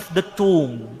corruption of the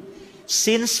tomb,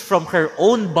 since from her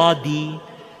own body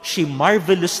she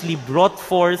marvelously brought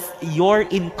forth your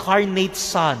incarnate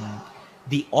Son,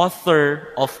 the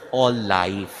author of all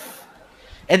life.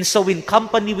 And so in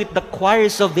company with the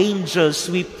choirs of angels,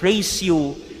 we praise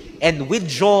you, and with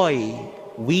joy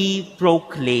we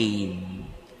proclaim,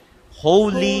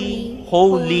 Holy,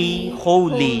 holy,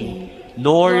 holy,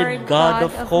 Lord God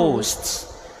of hosts,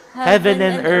 heaven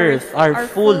and earth are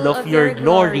full of your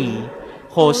glory.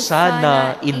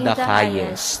 Hosanna in the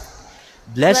highest.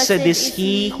 Blessed is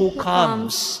he who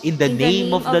comes in the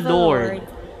name of the Lord.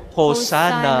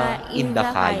 Hosanna in the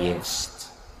highest.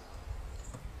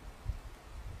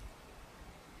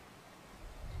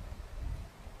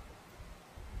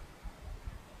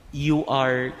 You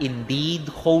are indeed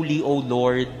holy, O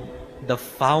Lord, the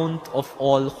fount of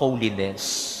all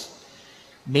holiness.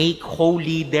 Make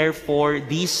holy, therefore,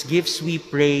 these gifts, we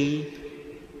pray,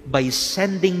 by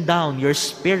sending down your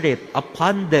Spirit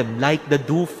upon them like the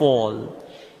dewfall,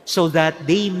 so that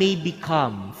they may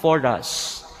become for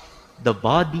us the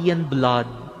body and blood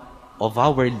of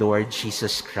our Lord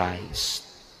Jesus Christ.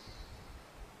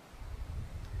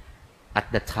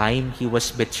 At the time he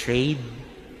was betrayed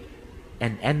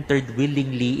and entered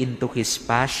willingly into his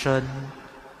passion,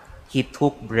 he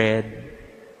took bread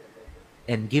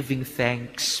and, giving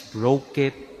thanks, broke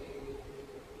it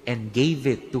and gave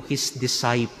it to his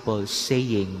disciples,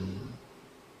 saying,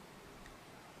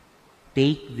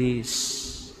 "Take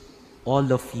this,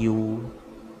 all of you,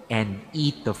 and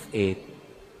eat of it,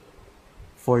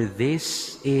 for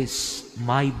this is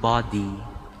my body,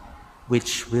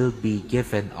 which will be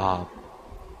given up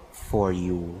for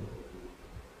you."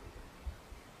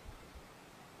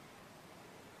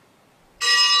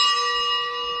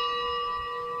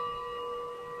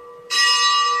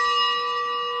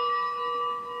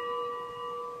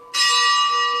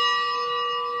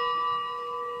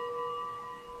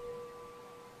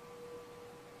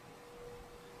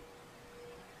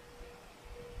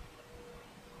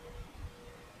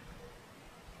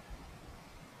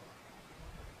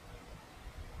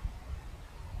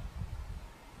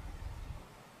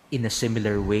 In a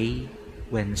similar way,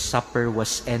 when supper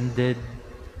was ended,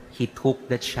 he took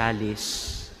the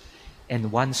chalice, and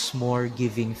once more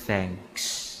giving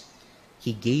thanks,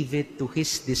 he gave it to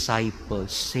his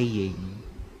disciples, saying,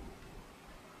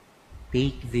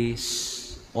 "Take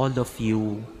this, all of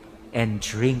you, and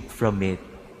drink from it,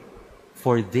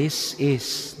 for this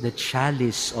is the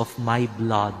chalice of my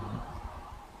blood,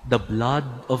 the blood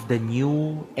of the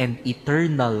new and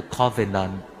eternal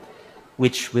covenant,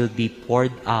 which will be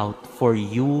poured out for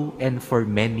you and for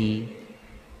many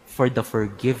for the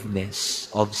forgiveness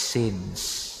of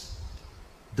sins.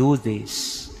 Do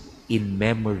this in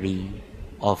memory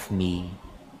of me."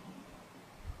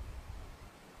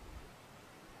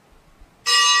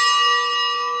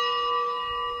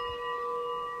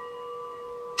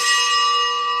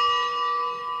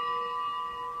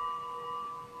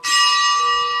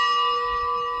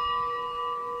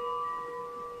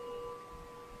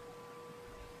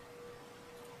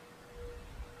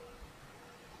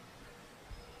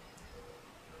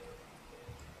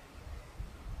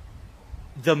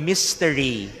 The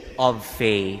mystery of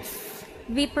faith.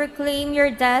 We proclaim your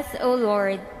death, O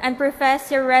Lord, and profess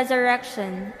your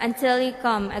resurrection until you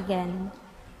come again.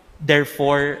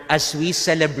 Therefore, as we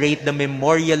celebrate the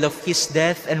memorial of his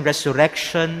death and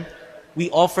resurrection,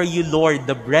 we offer you, Lord,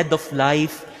 the bread of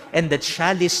life and the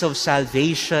chalice of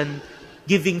salvation,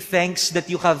 giving thanks that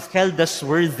you have held us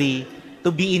worthy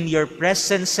to be in your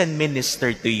presence and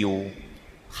minister to you.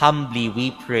 Humbly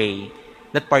we pray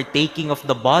that partaking of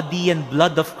the body and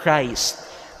blood of Christ,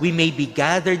 we may be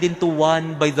gathered into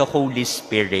one by the Holy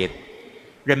Spirit.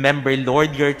 Remember,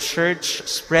 Lord, your church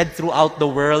spread throughout the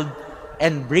world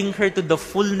and bring her to the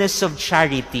fullness of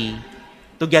charity,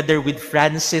 together with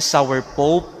Francis, our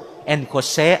Pope, and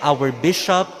Jose, our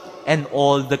Bishop, and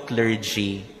all the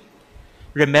clergy.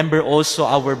 Remember also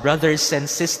our brothers and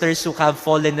sisters who have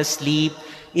fallen asleep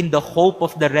in the hope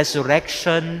of the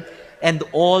resurrection, and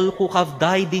all who have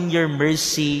died in your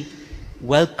mercy.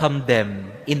 Welcome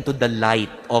them into the light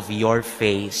of your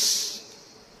face.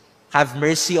 Have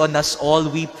mercy on us all,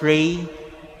 we pray,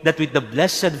 that with the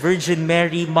Blessed Virgin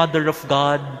Mary, Mother of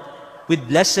God, with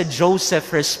Blessed Joseph,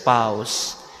 her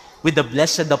spouse, with the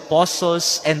blessed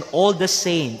apostles and all the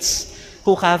saints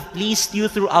who have pleased you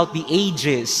throughout the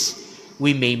ages,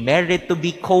 we may merit to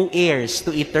be co-heirs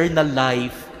to eternal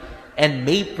life and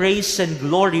may praise and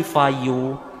glorify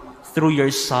you through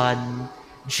your Son,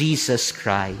 Jesus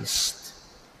Christ.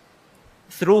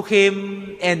 Through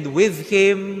him and with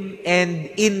him and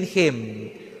in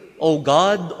him, O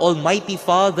God, Almighty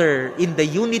Father, in the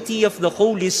unity of the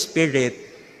Holy Spirit,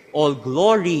 all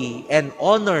glory and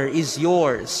honor is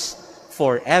yours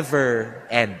forever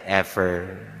and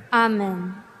ever.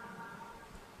 Amen.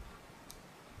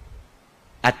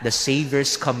 At the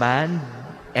Savior's command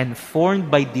and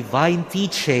formed by divine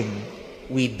teaching,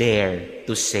 we dare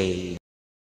to say,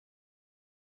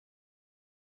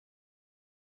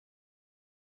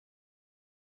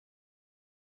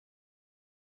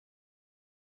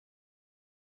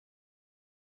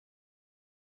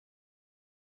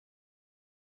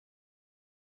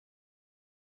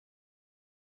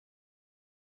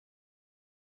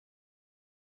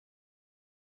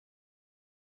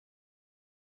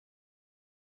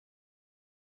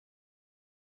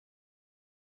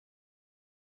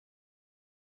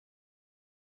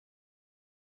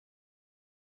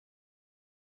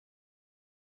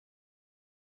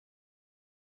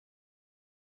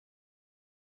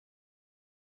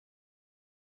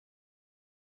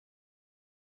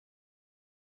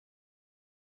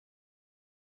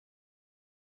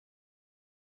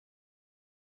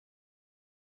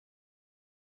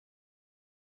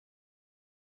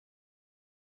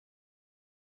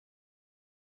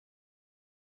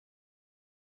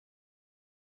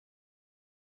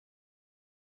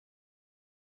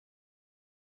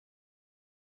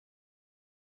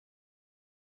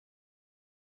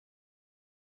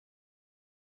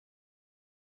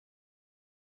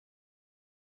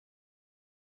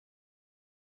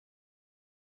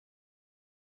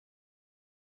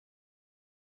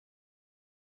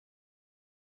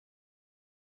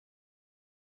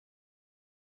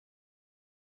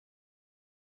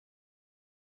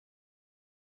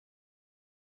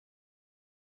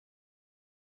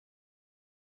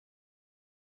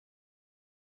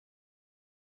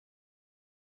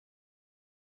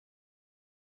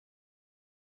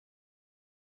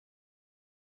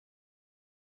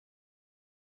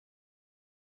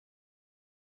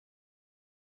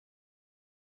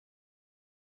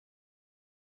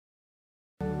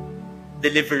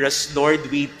 deliver us, Lord,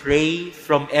 we pray,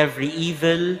 from every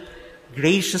evil.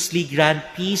 Graciously grant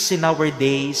peace in our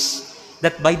days,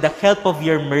 that by the help of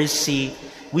your mercy,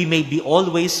 we may be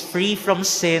always free from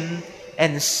sin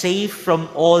and safe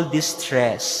from all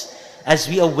distress, as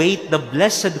we await the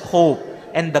blessed hope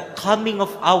and the coming of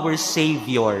our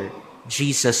Savior,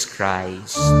 Jesus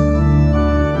Christ.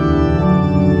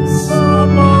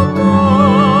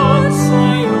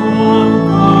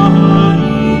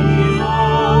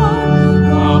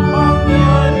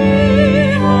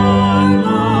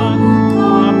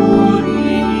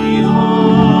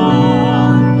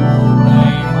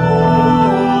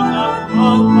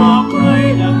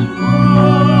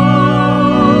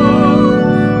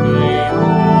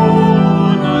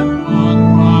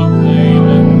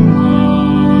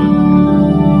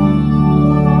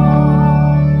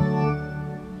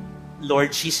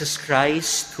 Lord Jesus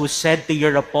Christ, who said to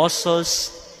your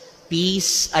apostles,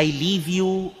 "Peace I leave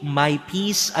you, my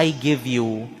peace I give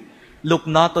you," look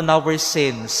not on our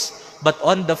sins, but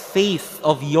on the faith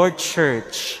of your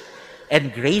church,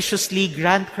 and graciously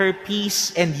grant her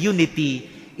peace and unity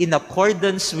in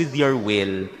accordance with your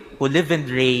will, who live and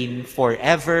reign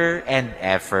forever and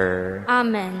ever.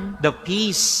 Amen. The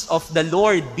peace of the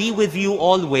Lord be with you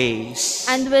always.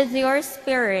 And with your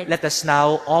spirit. Let us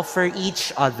now offer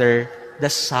each other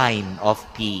the sign of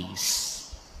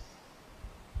peace.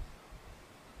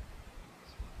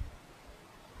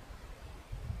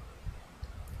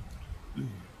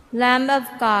 Lamb of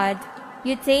God,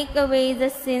 you take away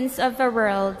the sins of the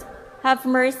world, have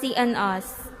mercy on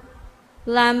us.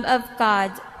 Lamb of God,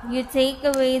 you take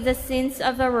away the sins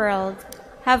of the world,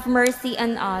 have mercy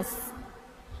on us.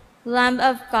 Lamb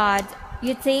of God,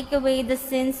 you take away the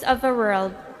sins of the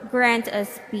world, grant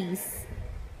us peace.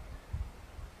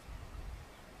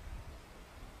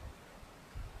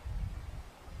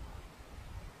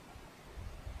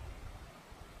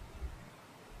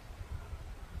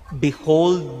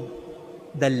 Behold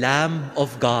the Lamb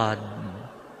of God.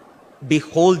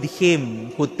 Behold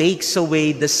him who takes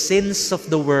away the sins of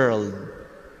the world.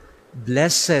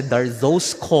 Blessed are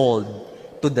those called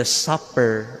to the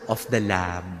supper of the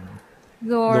Lamb.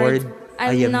 Lord,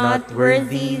 I am not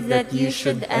worthy that you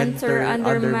should enter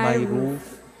under my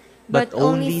roof, but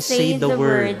only say the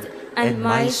word, and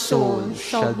my soul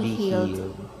shall be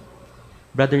healed.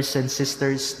 Brothers and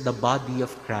sisters, the body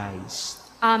of Christ.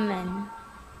 Amen.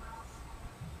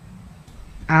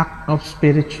 Act of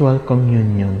spiritual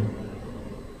communion.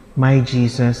 My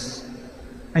Jesus,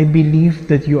 I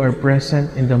believe that you are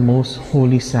present in the most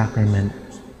holy sacrament.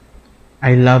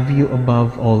 I love you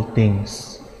above all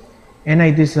things, and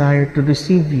I desire to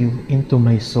receive you into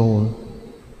my soul.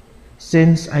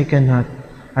 Since I cannot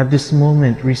at this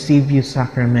moment receive you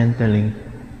sacramentally,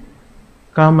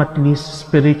 come at least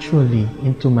spiritually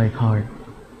into my heart.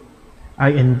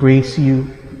 I embrace you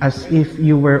as if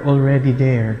you were already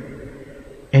there,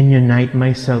 and unite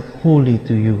myself wholly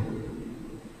to you.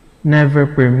 Never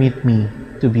permit me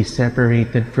to be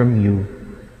separated from you.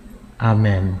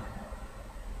 Amen.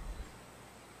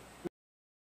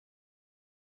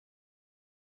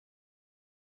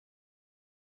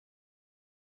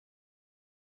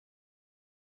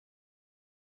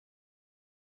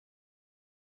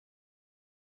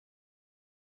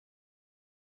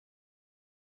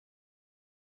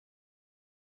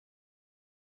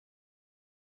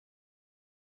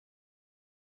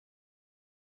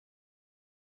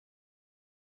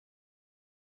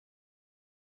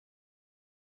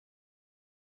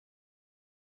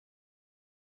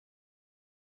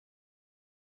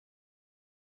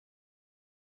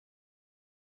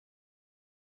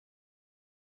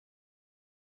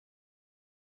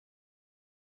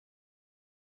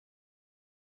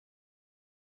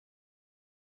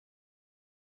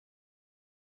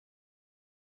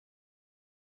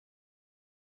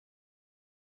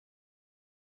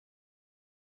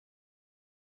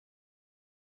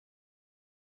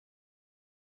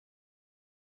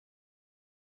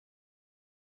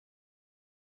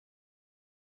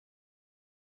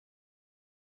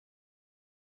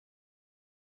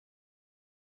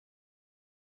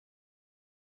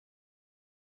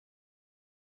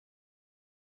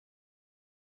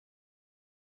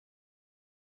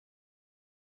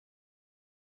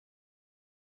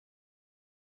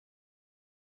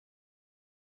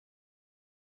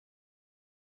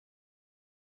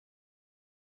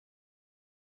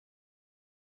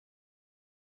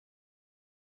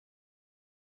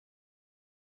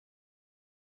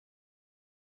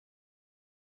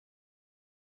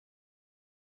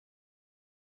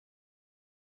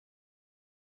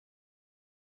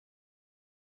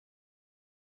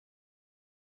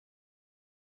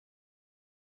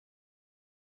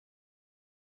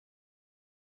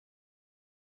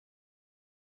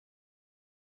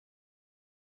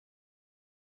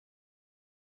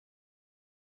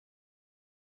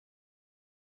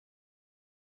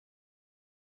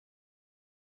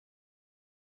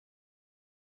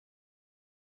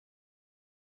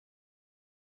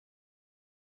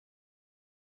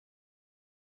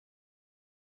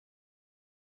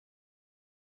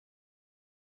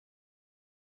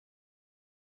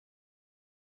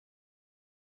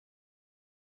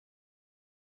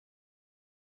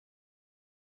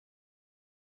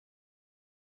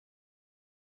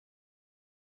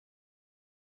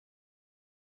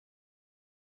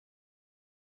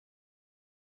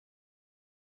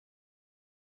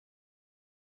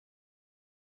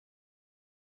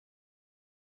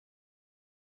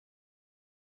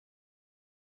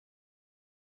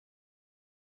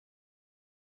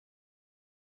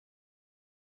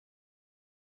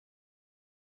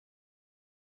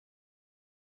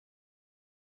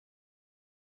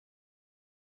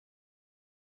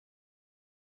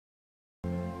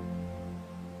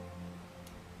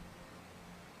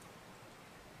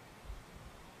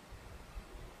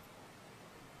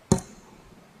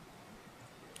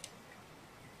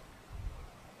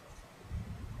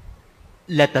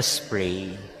 Let us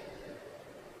pray.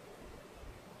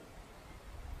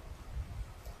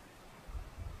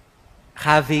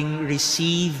 Having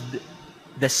received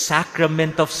the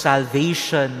sacrament of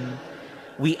salvation,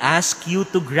 we ask you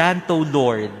to grant, O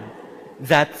Lord,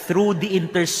 that through the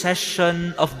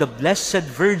intercession of the Blessed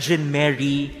Virgin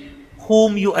Mary,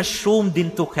 whom you assumed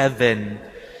into heaven,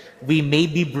 we may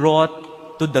be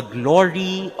brought to the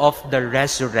glory of the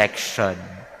resurrection.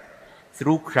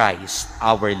 Through Christ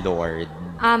our Lord.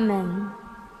 Amen.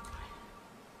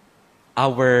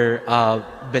 Our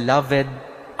beloved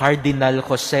Cardinal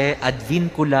Jose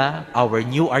Advincula, our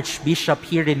new Archbishop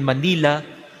here in Manila,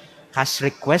 has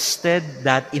requested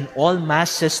that in all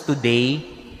Masses today,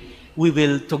 we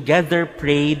will together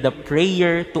pray the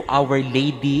prayer to Our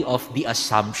Lady of the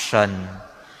Assumption.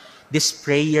 This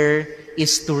prayer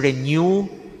is to renew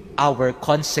our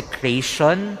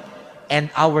consecration and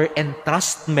our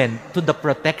entrustment to the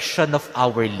protection of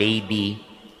Our Lady.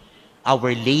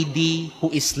 Our Lady who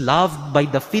is loved by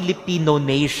the Filipino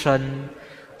nation,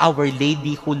 Our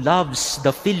Lady who loves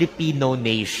the Filipino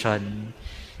nation.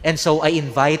 And so I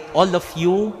invite all of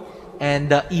you,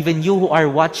 and even you who are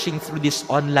watching through this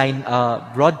online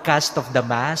broadcast of the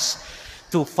Mass,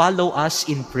 to follow us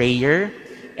in prayer.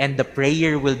 And the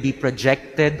prayer will be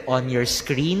projected on your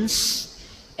screens.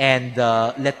 And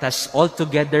let us all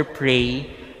together pray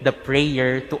the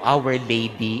prayer to Our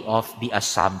Lady of the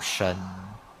Assumption.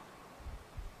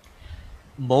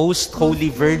 Most Holy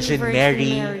Virgin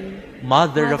Mary,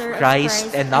 Mother of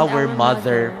Christ and our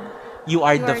Mother, you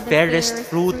are the fairest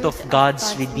fruit of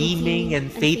God's redeeming and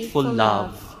faithful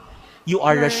love. You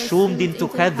are assumed into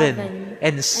heaven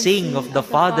and sing of the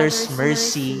Father's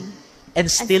mercy and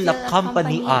still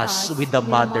accompany us with the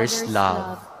Mother's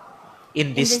love.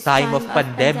 In this time of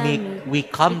pandemic, we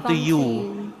come to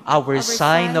you, our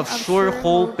sign of sure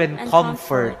hope and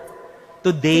comfort.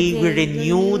 Today, we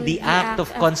renew the act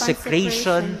of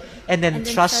consecration and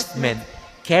entrustment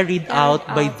carried out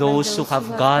by those who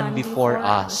have gone before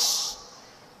us.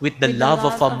 With the love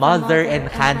of a mother and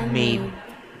handmaid,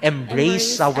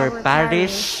 embrace our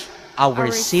parish,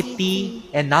 our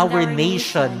city, and our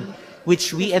nation,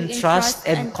 which we entrust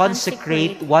and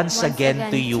consecrate once again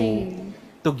to you,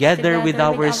 together with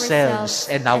ourselves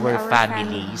and our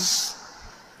families.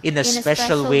 In a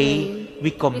special way,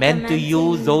 we commend to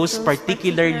you those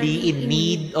particularly in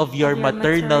need of your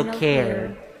maternal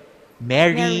care.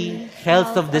 Mary,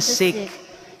 health of the sick,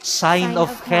 sign of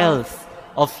health,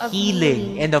 of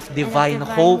healing, and of divine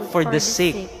hope for the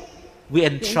sick, we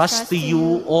entrust to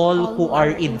you all who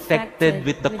are infected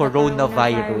with the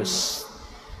coronavirus.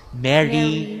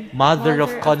 Mary, Mother of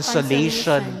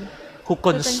Consolation, who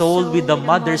console with the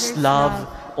mother's love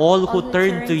all who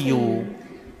turn to you,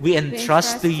 we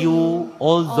entrust to you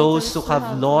all those who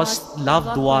have lost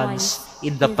loved ones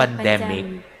in the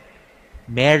pandemic.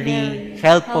 Mary,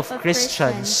 help of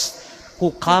Christians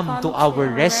who come to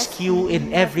our rescue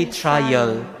in every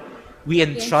trial, we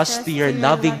entrust to your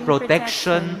loving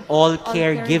protection all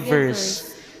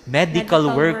caregivers,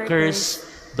 medical workers,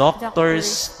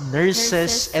 doctors,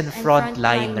 nurses, and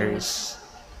frontliners.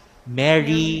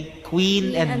 Mary,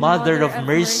 Queen and Mother of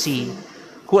Mercy,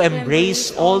 who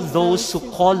embrace all those who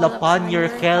call upon your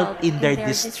help in their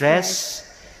distress,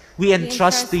 we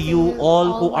entrust to you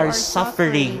all who are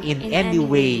suffering in any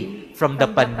way from the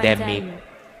pandemic.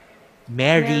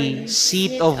 Mary,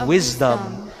 seat of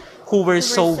wisdom, who were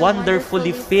so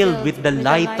wonderfully filled with the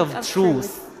light of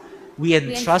truth, we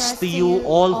entrust to you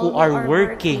all who are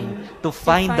working to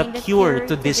find the cure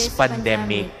to this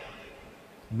pandemic.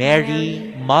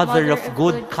 Mary, Mother of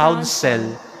good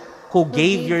counsel, who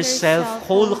gave yourself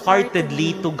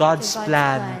wholeheartedly to God's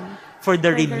plan for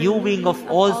the renewing of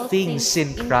all things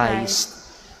in Christ,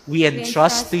 we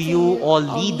entrust to you all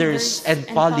leaders and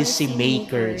policy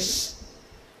makers.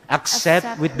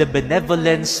 Accept with the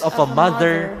benevolence of a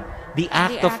mother the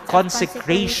act of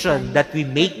consecration that we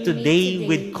make today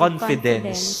with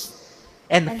confidence,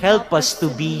 and help us to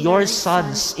be your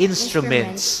Son's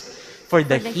instruments for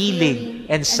the healing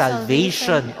and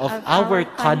salvation of our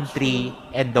country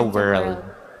and the world.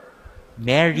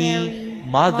 Mary,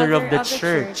 Mother of the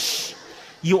Church,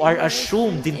 you are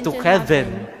assumed into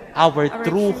heaven, our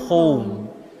true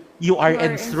home. You are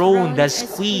enthroned as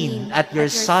Queen at your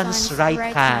Son's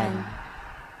right hand.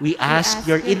 We ask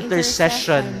your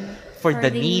intercession for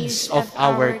the needs of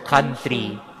our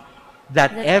country,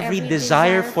 that every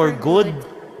desire for good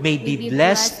may be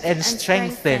blessed and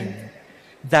strengthened,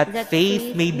 that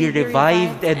faith may be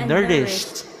revived and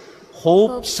nourished,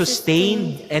 hope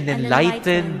sustained and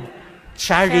enlightened,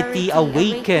 charity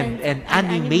awakened and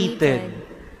animated.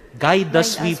 Guide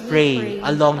us, we pray,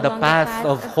 along the path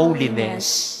of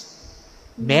holiness.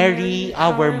 Mary,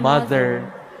 our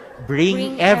Mother,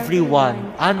 bring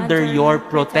everyone under your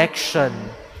protection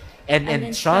and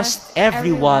entrust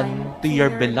everyone to your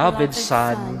beloved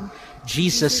Son,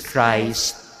 Jesus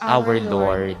Christ, our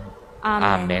Lord.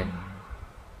 Amen.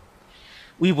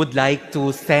 We would like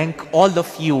to thank all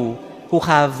of you who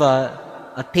have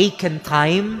taken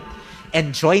time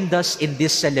and joined us in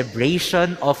this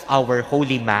celebration of our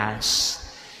Holy Mass.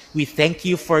 We thank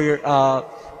you for your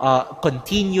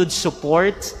continued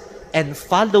support and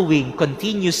following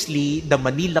continuously the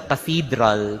Manila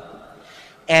Cathedral.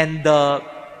 And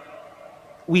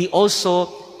we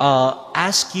also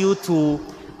ask you to,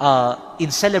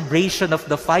 in celebration of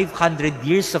the 500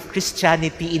 years of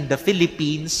Christianity in the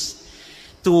Philippines,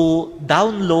 to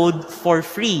download for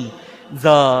free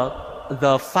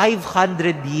the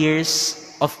 500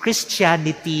 years of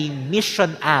Christianity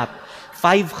mission app,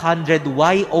 500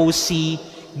 YOC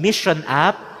mission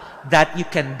app that you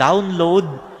can download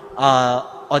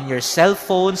on your cell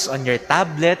phones, on your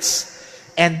tablets,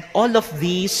 and all of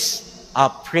these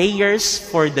prayers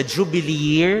for the Jubilee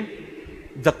year,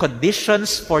 the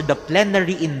conditions for the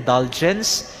plenary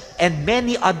indulgence, and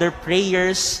many other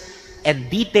prayers and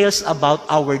details about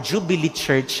our Jubilee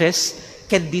churches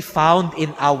can be found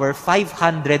in our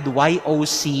 500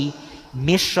 YOC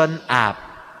mission app.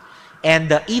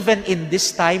 And even in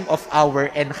this time of our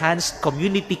enhanced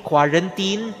community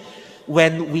quarantine,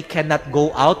 when we cannot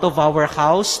go out of our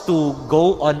house to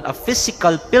go on a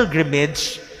physical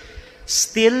pilgrimage,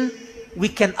 still we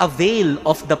can avail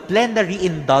of the plenary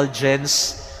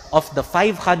indulgence of the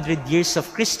 500 years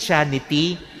of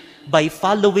Christianity by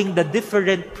following the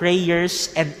different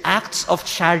prayers and acts of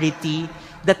charity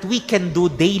that we can do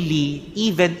daily,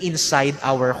 even inside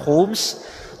our homes,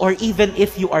 or even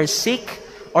if you are sick,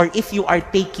 or if you are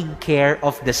taking care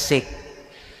of the sick.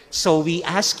 So we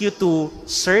ask you to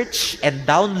search and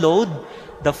download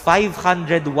the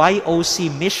 500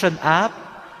 YOC Mission app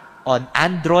on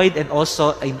Android and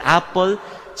also in Apple,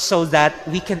 so that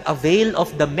we can avail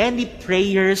of the many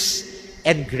prayers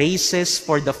and graces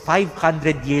for the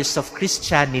 500 years of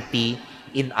Christianity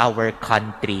in our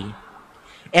country.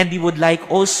 And we would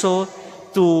like also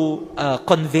to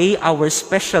convey our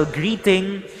special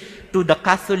greeting to the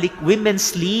Catholic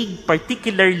Women's League,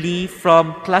 particularly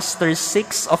from Cluster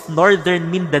 6 of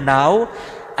Northern Mindanao,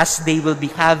 as they will be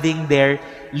having their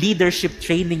leadership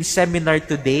training seminar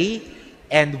today.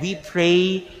 And we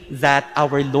pray that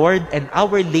our Lord and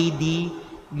Our Lady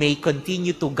may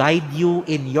continue to guide you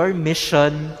in your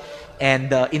mission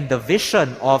and in the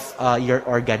vision of your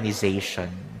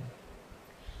organization.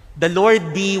 The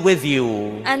Lord be with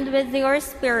you. And with your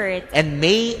spirit. And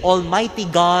may Almighty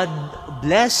God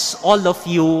bless all of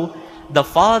you, the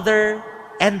Father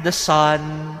and the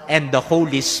Son and the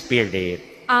Holy Spirit.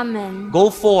 Amen. Go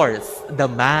forth. The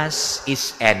Mass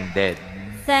is ended.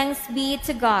 Thanks be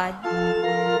to God.